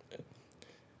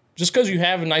 just because you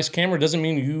have a nice camera doesn't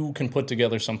mean you can put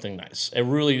together something nice.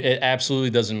 It absolutely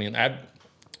doesn't mean that.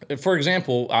 For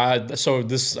example,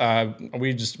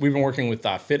 we've been working with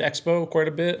Fit Expo quite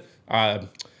a bit.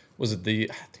 Was it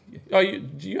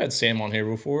you had Sam on here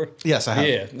before? Yes, I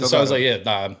have. Yeah. So I was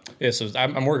like, so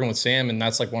I'm working with Sam, and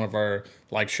that's like one of our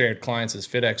like shared clients is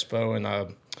Fit Expo,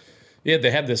 and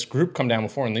they had this group come down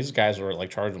before, and these guys were like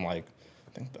charging like,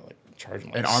 I think they're like charging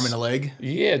like an arm and a leg.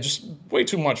 Yeah, just way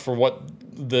too much for what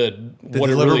the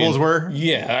deliverables were.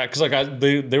 Yeah, because like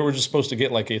they were just supposed to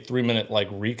get like a 3-minute like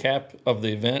recap of the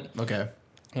event. Okay.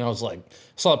 And I was like,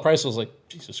 saw the price. I was like,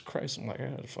 Jesus Christ! I'm like, I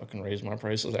gotta fucking raise my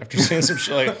prices after seeing some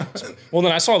shit. Like, well,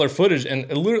 then I saw their footage, and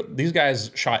these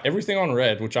guys shot everything on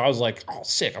red, which I was like, oh,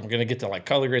 sick! I'm gonna get to like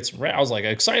color grade some red. I was like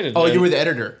excited. Oh, you were the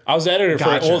editor. I was the editor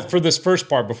for this first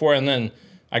part before, and then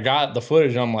I got the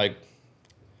footage. And I'm like,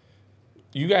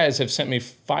 you guys have sent me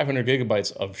 500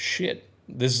 gigabytes of shit.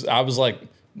 I was like,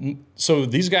 so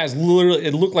these guys literally,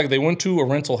 it looked like they went to a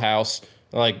rental house,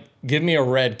 like, give me a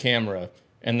red camera.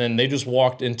 And then they just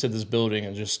walked into this building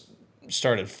and just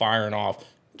started firing off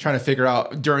trying to figure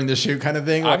out during the shoot kind of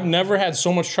thing? I've never had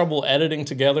so much trouble editing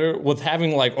together with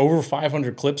having like over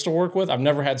 500 clips to work with. I've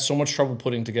never had so much trouble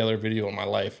putting together a video in my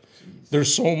life.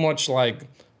 There's so much like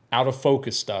out of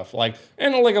focus stuff, like,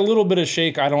 and like a little bit of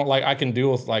shake. I can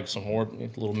deal with like some more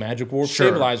little magic warp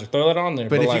stabilizer. Throw that on there.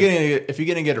 But like, if you're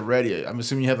gonna get it ready, I'm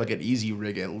assuming you have like an easy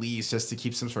rig at least, just to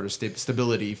keep some sort of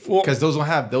stability. Because those will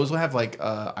have like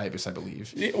IBIS, I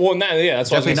believe. Well, that's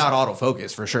definitely not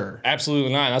autofocus for sure.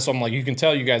 Absolutely not. That's what I'm like. You can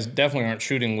tell you guys definitely aren't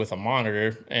shooting with a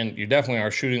monitor, and you definitely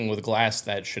are shooting with glass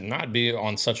that should not be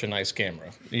on such a nice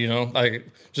camera. You know, like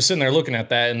just sitting there looking at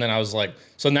that, and then I was like,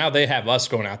 so now they have us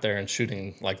going out there and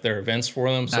shooting like their events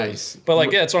for them. So, nice. But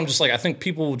like, yeah, so I'm just like, I think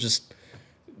people just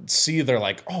see, they're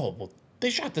like, oh, well,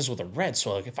 they shot this with a red,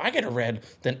 so like if I get a red,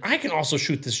 then I can also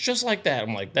shoot this just like that.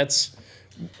 I'm like, that's.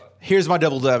 Here's my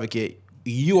devil's advocate.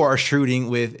 You are shooting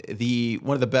with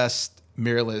one of the best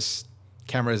mirrorless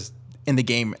cameras in the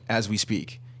game as we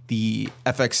speak, the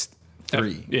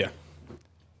FX3. Yeah.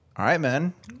 All right,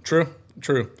 man. True.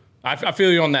 I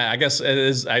feel you on that. I guess it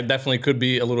is. I definitely could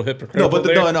be a little hypocritical.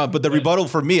 But the rebuttal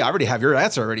for me, I already have your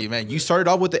answer already, man. You started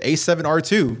off with the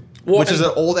A7R2, which is an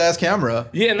old ass camera.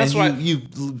 Yeah, and that's why you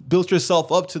built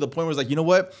yourself up to the point where it's like, you know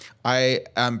what? I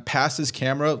am past this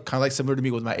camera, kind of like similar to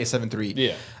me with my A7 III.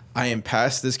 Yeah. I am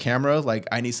past this camera. Like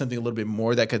I need something a little bit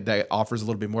more that offers a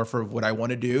little bit more for what I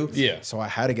want to do. Yeah. So I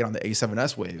had to get on the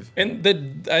A7S wave. And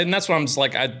that's why I'm just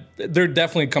like, there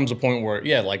definitely comes a point where,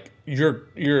 yeah, like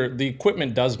the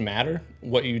equipment does matter.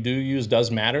 What you do use does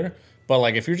matter. But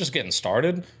like if you're just getting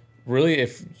started, really,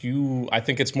 I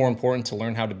think it's more important to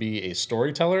learn how to be a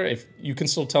storyteller. If you can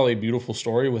still tell a beautiful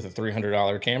story with a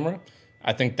 $300 camera,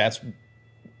 I think that's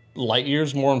light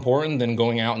years more important than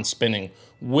going out and spending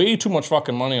way too much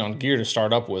fucking money on gear to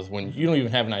start up with when you don't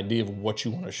even have an idea of what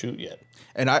you want to shoot yet.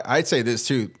 And I'd say this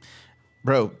too,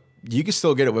 bro. You can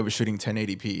still get away with shooting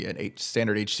 1080p and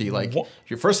standard HD. Like,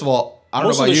 first of all, I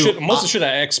don't know about you. Most of the shit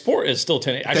I export is still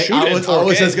 1080. I shoot it in 4K. I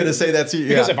was just gonna say that to you.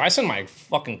 Because if I send my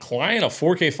fucking client a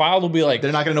 4K file, they'll be like,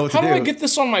 they're not gonna know what to do. How do I get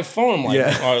this on my phone? I'm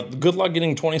like, good luck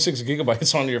getting 26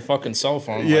 gigabytes onto your fucking cell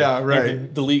phone. Yeah, like, right. You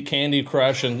can delete Candy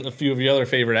Crush and a few of your other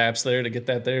favorite apps there to get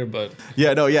that there. But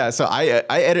So I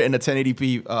edit in a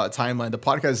 1080p timeline. The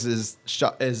podcast is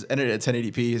edited at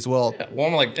 1080p as well. Yeah, well,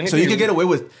 I'm like, so you can get away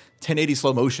with 1080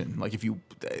 slow motion. Like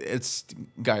it's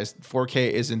guys,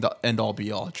 4K isn't the end all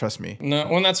be all. Trust me. No,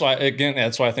 well, that's why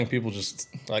I think people just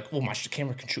like, well, my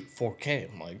camera can shoot 4K.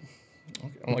 I'm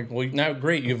like, well, now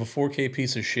great, you have a 4K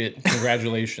piece of shit.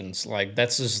 Congratulations. Like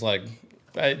that's just like,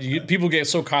 people get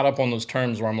so caught up on those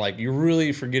terms where I'm like, you're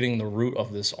really forgetting the root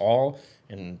of this all,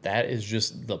 and that is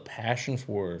just the passion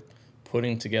for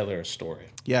putting together a story.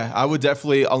 Yeah, I would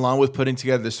definitely, along with putting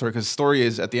together the story, because story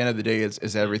is, at the end of the day,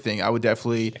 is everything. I would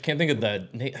definitely... I can't think of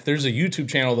that. There's a YouTube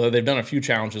channel, though. They've done a few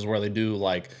challenges where they do,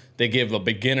 like, they give a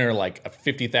beginner, like, a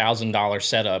 $50,000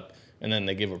 setup, and then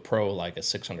they give a pro, like, a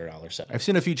 $600 setup. I've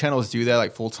seen a few channels do that,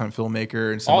 like Full-Time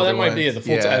Filmmaker and some other that might ones. be it. The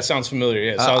full-time, that sounds familiar,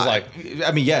 yeah. So I was like...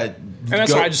 I mean, yeah. And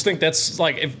that's why I just think that's,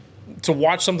 like, to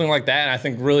watch something like that, I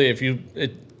think really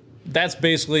that's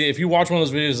basically, if you watch one of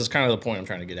those videos, that's kind of the point I'm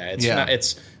trying to get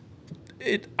at.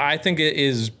 I think it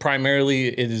is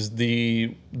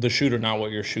the shooter, not what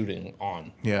you're shooting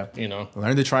on. Yeah. You know?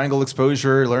 Learn the triangle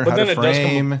exposure, learn how to frame. But then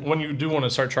it does come, when you do want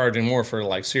to start charging more for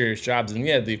like serious jobs, then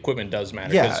the equipment does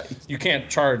matter. Yeah. You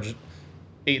can't charge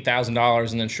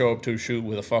 $8,000 and then show up to a shoot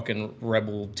with a fucking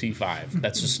Rebel T5.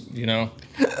 That's just,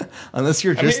 Unless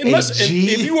you're just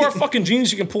if you are a fucking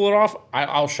genius, you can pull it off,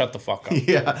 I'll shut the fuck up.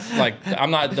 Yeah. Like, I'm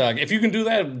not, if you can do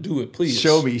that, do it, please.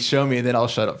 Show me, and then I'll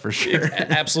shut up for sure.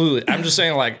 Absolutely. I'm just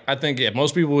saying, like, I think,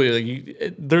 most people,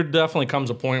 there definitely comes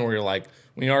a point where you're like,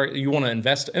 when you want to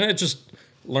invest, and it's just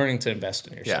learning to invest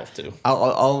in yourself, too.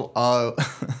 I'll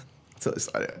Fuck,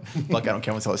 I don't care. I'm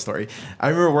gonna tell a story. I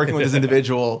remember working with this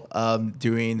individual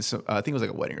doing some, I think it was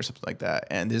like a wedding or something like that.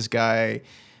 And this guy,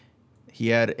 he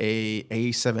had a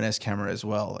A7S camera as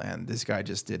well. And this guy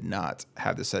just did not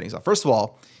have the settings off. First of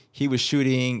all, he was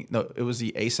shooting, it was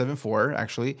the A7 IV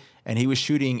actually. And he was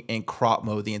shooting in crop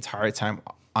mode the entire time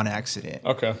on accident.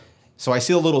 Okay. So I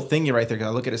see a little thingy right there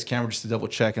because I look at his camera just to double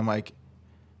check. I'm like,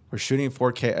 we're shooting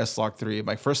 4K S-Log 3. I'm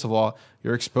like, first of all,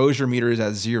 your exposure meter is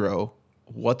at 0.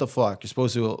 What the fuck? You're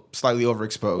supposed to slightly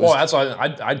overexpose. Well, that's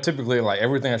why I typically, like,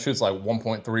 everything I shoot is like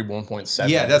 1.3, 1.7.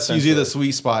 Yeah, that's usually the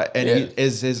sweet spot. And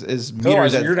his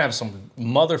meters you're gonna have some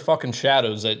motherfucking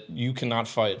shadows that you cannot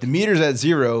fight. The meter's at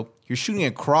 0. You're shooting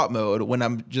in crop mode when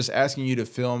I'm just asking you to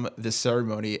film this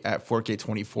ceremony at 4K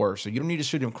 24. So you don't need to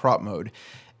shoot in crop mode.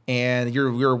 And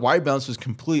your white balance was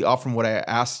completely off from what I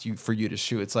asked you for you to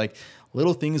shoot. It's like,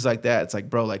 little things like that. It's like,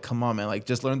 bro, like, come on, man. Like,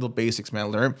 just learn the basics,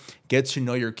 man. Get to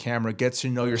know your camera, get to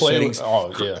know your settings.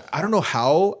 Oh, yeah. I don't know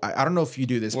how. I don't know if you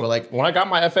do this, but like, when I got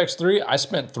my FX3, I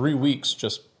spent 3 weeks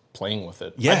just playing with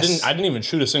it. Yes. I didn't even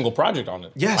shoot a single project on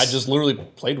it. Yes. I just literally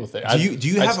played with it. Do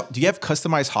you have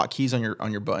customized hotkeys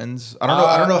on your buttons?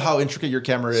 I don't know how intricate your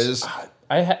camera is.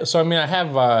 I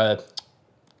have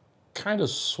kind of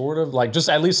sort of like just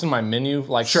at least in my menu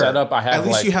setup. I have at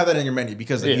least like, you have that in your menu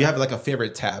because you have like a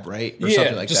favorite tab, right? Or yeah,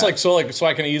 something like just that. so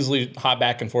I can easily hop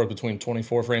back and forth between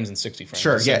 24 frames and 60 frames.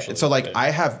 Sure, yeah. So like I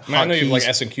have I know you have like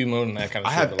S&Q mode and that kind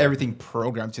of I shit. have everything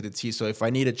programmed to the T. So if I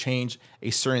need to change a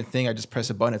certain thing, I just press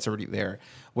a button, it's already there.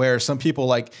 Where some people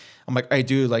like, I'm like, hey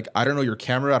dude, like I don't know your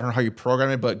camera, I don't know how you program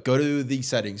it, but go to these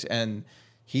settings, and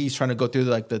he's trying to go through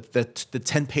like the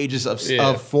 10 pages of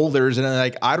folders, and then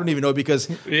like I don't even know because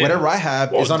whatever I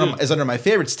have is under my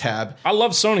favorites tab. I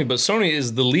love Sony, but Sony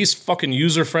is the least fucking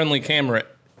user friendly camera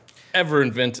ever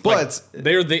invented. But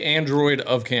they're the Android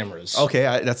of cameras. Okay,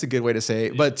 that's a good way to say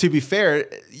it. But to be fair,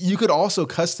 you could also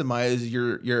customize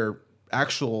your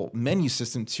actual menu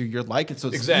system to your liking, so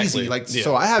it's easy. Like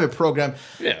so, I have it programmed.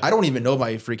 Yeah. I don't even know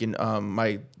my freaking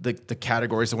the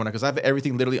categories and whatnot because I have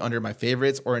everything literally under my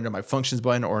favorites or under my functions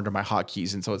button or under my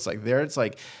hotkeys, and so it's like there. It's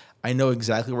like I know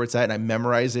exactly where it's at and I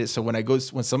memorize it. So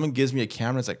when someone gives me a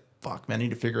camera, it's like fuck, man, I need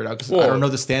to figure it out because I don't know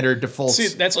the standard defaults. See,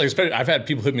 that's like especially I've had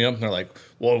people hit me up and they're like,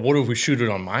 "Well, what if we shoot it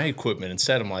on my equipment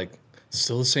instead?" I'm like,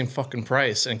 still the same fucking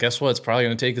price. And guess what? It's probably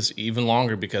going to take us even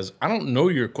longer because I don't know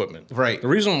your equipment. Right. The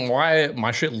reason why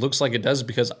my shit looks like it does is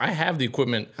because I have the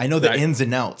equipment. I know the ins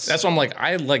and outs. That's why I'm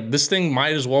like, this thing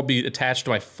might as well be attached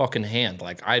to my fucking hand.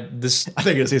 Like, I think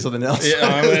you're going to say something else. Yeah,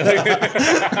 I mean,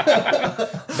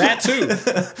 that too.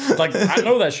 Like, I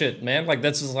know that shit, man. Like,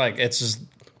 that's just like, it's just,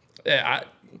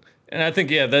 and I think,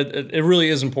 that it really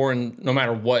is important, no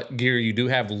matter what gear you do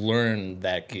have, learn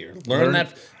that gear. Learn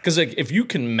that, because like, if you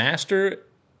can master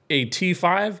a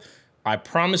T5, I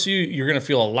promise you're going to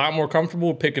feel a lot more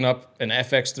comfortable picking up an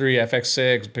FX3,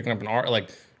 FX6, picking up an R. Like,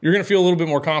 you're going to feel a little bit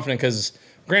more confident because,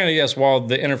 granted, yes, while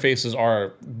the interfaces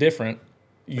are different,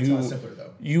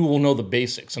 you will know the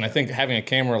basics. And I think having a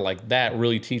camera like that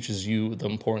really teaches you the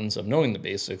importance of knowing the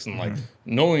basics and like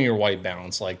knowing your white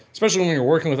balance. Like, especially when you're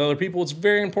working with other people, it's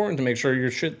very important to make sure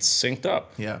your shit's synced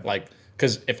up. Yeah. Like,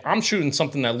 because if I'm shooting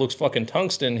something that looks fucking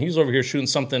tungsten, he's over here shooting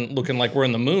something looking like we're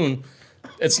in the moon,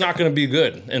 it's not going to be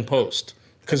good in post.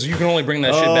 Because you can only bring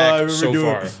that shit back so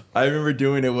far. I remember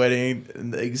doing a wedding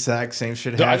and the exact same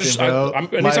shit happened, bro.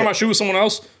 Anytime I shoot with someone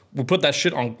else, we put that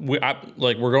shit on. We're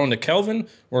going to Kelvin.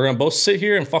 We're going to both sit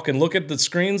here and fucking look at the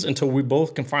screens until we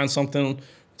both can find something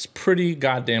that's pretty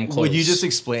goddamn close. What you just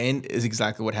explained is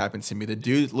exactly what happened to me. The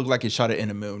dude looked like he shot it in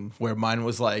a moon, where mine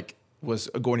was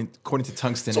according to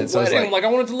tungsten. It's a wedding. I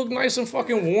want it to look nice and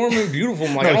fucking warm and beautiful.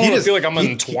 I'm like, I don't want to feel like I'm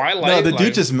in Twilight. No, the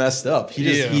dude just messed up.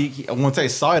 He once I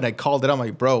saw it, I called it. I'm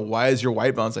like, bro, why is your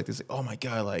white balance like this? Like, oh my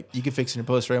god, like you can fix it in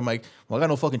post, right? I'm like, well, I got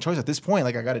no fucking choice at this point.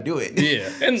 Like I got to do it. Yeah,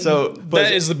 and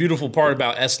that is the beautiful part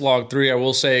about S-Log3. I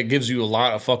will say it gives you a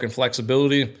lot of fucking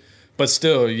flexibility, but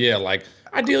still, like.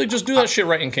 Ideally, just do that shit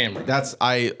right in camera.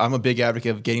 I'm a big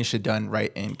advocate of getting shit done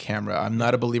right in camera. I'm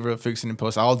not a believer of fixing in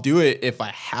post. I'll do it if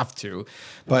I have to,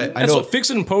 but I know what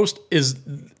fixing in post is.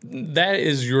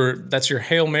 That's your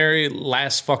Hail Mary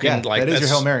last fucking that is your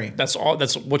Hail Mary. That's all.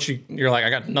 That's what you're like. I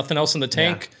got nothing else in the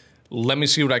tank. Yeah. Let me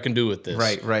see what I can do with this.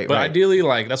 Right. But ideally,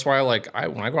 that's why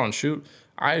when I go out and shoot,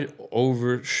 I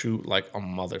overshoot like a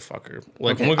motherfucker.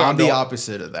 Like I'm the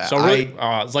opposite of that. So really,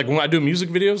 it's like when I do music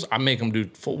videos, I make them do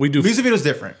full. We do music videos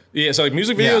different. Yeah, so like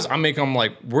music videos, I make them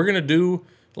like we're gonna do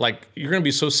like you're gonna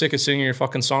be so sick of singing your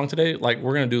fucking song today. Like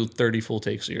we're gonna do 30 full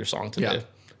takes of your song today. Yeah.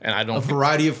 And I don't a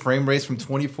variety of frame rates from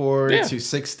 24 to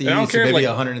 60 to maybe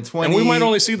 120. And we might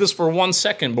only see this for 1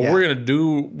 second, but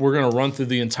we're gonna run through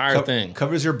the entire thing.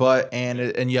 Covers your butt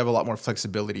and you have a lot more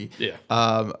flexibility. Yeah.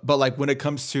 But like when it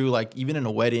comes to like even in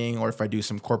a wedding or if I do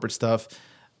some corporate stuff,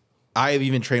 I've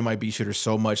even trained my beat shooters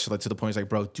so much to the point it's like,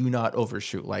 bro, do not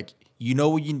overshoot. Like you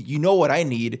know what I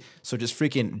need, so just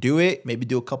freaking do it. Maybe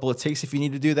do a couple of takes if you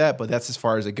need to do that, but that's as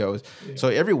far as it goes. Yeah. So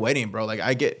every wedding, bro, like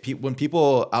I get when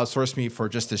people outsource me for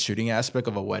just the shooting aspect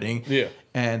of a wedding,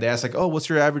 and they ask like, oh, what's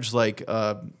your average like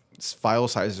file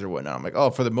sizes or whatnot? I'm like, oh,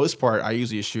 for the most part, I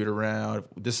usually shoot around.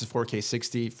 This is 4K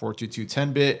 60, 422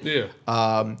 10-bit.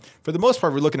 Yeah. For the most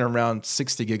part, we're looking around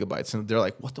 60 gigabytes, and they're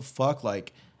like, what the fuck,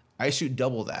 like. I shoot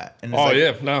double that. And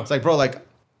it's no. It's like, bro, like,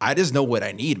 I just know what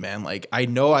I need, man. Like, I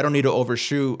know I don't need to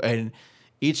overshoot. And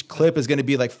each clip is going to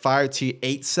be like 5 to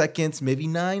 8 seconds, maybe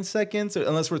 9 seconds,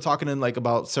 unless we're talking in like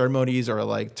about ceremonies or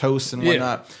like toasts and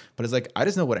whatnot. But it's like, I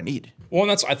just know what I need. Well, and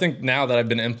that's, I think now that I've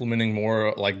been implementing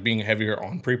more, like being heavier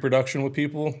on pre-production with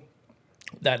people,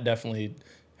 that definitely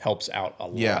helps out a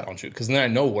lot on shoot. Because then I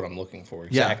know what I'm looking for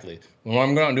exactly. When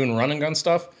I'm going out and doing run and gun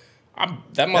stuff,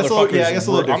 that motherfucker. I guess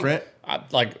a little different.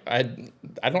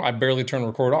 I barely turn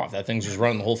record off. That thing's just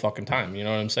running the whole fucking time. You know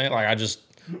what I'm saying? Like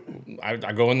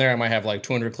I go in there, I might have like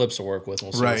 200 clips to work with, and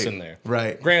we'll see what's in there.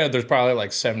 Right. Granted, there's probably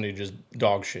like 70 just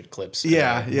dog shit clips.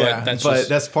 Yeah. But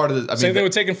that's part of the same thing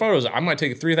with taking photos. I might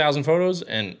take 3,000 photos,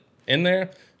 and in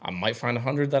there, I might find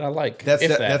 100 that I like.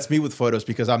 That's me with photos,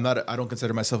 because I don't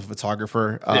consider myself a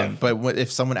photographer. But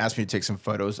if someone asks me to take some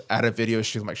photos at a video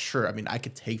shoot, I'm like, sure. I mean, I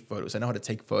could take photos. I know how to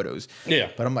take photos. Yeah.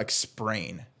 But I'm like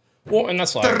spraying. Well, and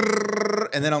that's like,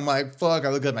 and then I'm like, fuck. I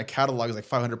look at my catalog, it's like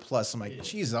 500 plus. I'm like,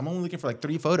 Jesus, I'm only looking for like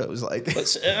 3 photos. Like,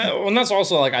 and that's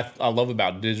also like I love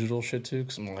about digital shit too,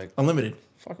 because I'm like, unlimited.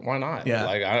 Fuck, why not? Yeah.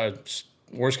 Like,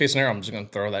 worst case scenario, I'm just gonna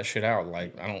throw that shit out.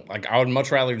 Like, I would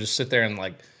much rather just sit there and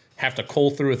like have to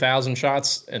cull through 1,000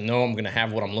 shots and know I'm gonna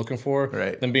have what I'm looking for,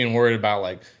 than being worried about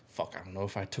like, fuck, I don't know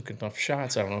if I took enough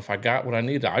shots. I don't know if I got what I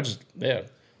needed.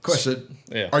 Question.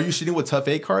 Are you shooting with Tough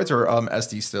A cards or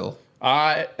SD still?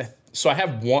 So I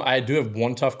have one. I do have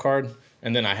one tough card,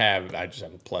 and then I just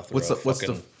have a plethora. What's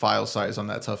the file size on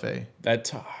that Tough A? I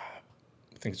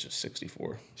think it's just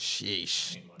 64.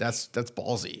 Sheesh, that's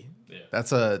ballsy.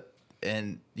 Yeah.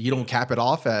 And you don't cap it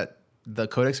off at the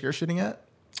codecs you're shooting at?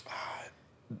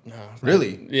 No.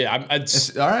 Really? Yeah.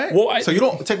 All right. Well, so you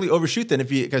don't technically overshoot then,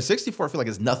 because 64 I feel like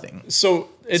is nothing. So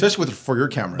especially for your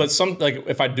camera. But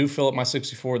if I do fill up my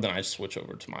 64, then I switch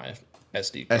over to my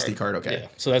SD card. SD card, okay. Yeah.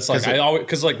 So that's like,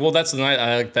 that's the night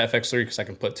I like the FX3, because I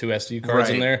can put 2 SD cards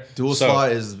in there. Dual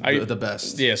slot is the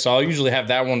best. Yeah. So I'll usually have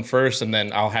that one first, and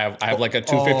then I have like a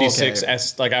 256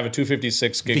 I have a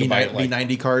 256 gigabyte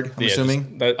V90 card. I'm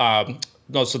assuming.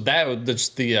 No. So that's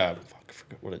the I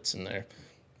forget what it's in there.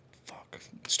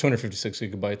 It's 256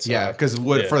 gigabytes. Yeah, because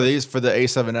for the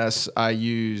A7S, I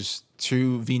use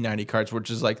 2 V90 cards, which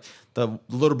is like the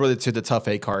little brother to the Tough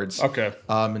A cards. Okay.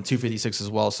 And 256 as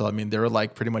well. So I mean, they're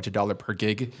like pretty much $1 per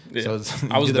gig. Yeah. So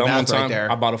I was dumb one time.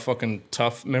 I bought a fucking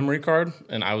Tough memory card,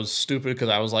 and I was stupid because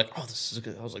I was like, "Oh, this is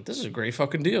good." I was like, "This is a great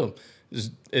fucking deal."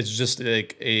 It's just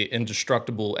like a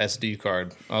indestructible SD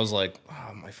card. I was like,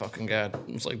 oh my fucking god!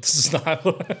 I was like, this is not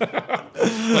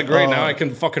like right now. I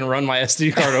can fucking run my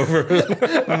SD card over.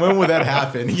 When would that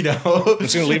happen? You know, I'm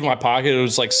just gonna leave it in my pocket. It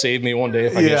was like save me one day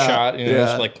if I get shot. You know,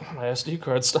 it's like my SD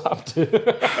card stopped.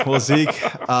 Well, Zeke,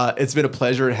 it's been a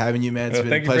pleasure having you, man. It's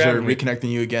been a pleasure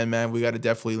reconnecting you again, man. We got to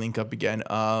definitely link up again.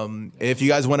 If you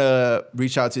guys want to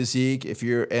reach out to Zeke, if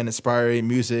you're an aspiring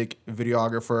music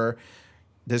videographer,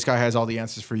 this guy has all the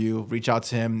answers for you. Reach out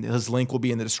to him. His link will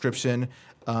be in the description.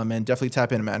 And definitely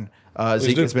tap in, man.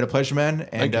 Zeke, it's been a pleasure, man.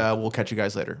 And we'll catch you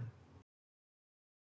guys later.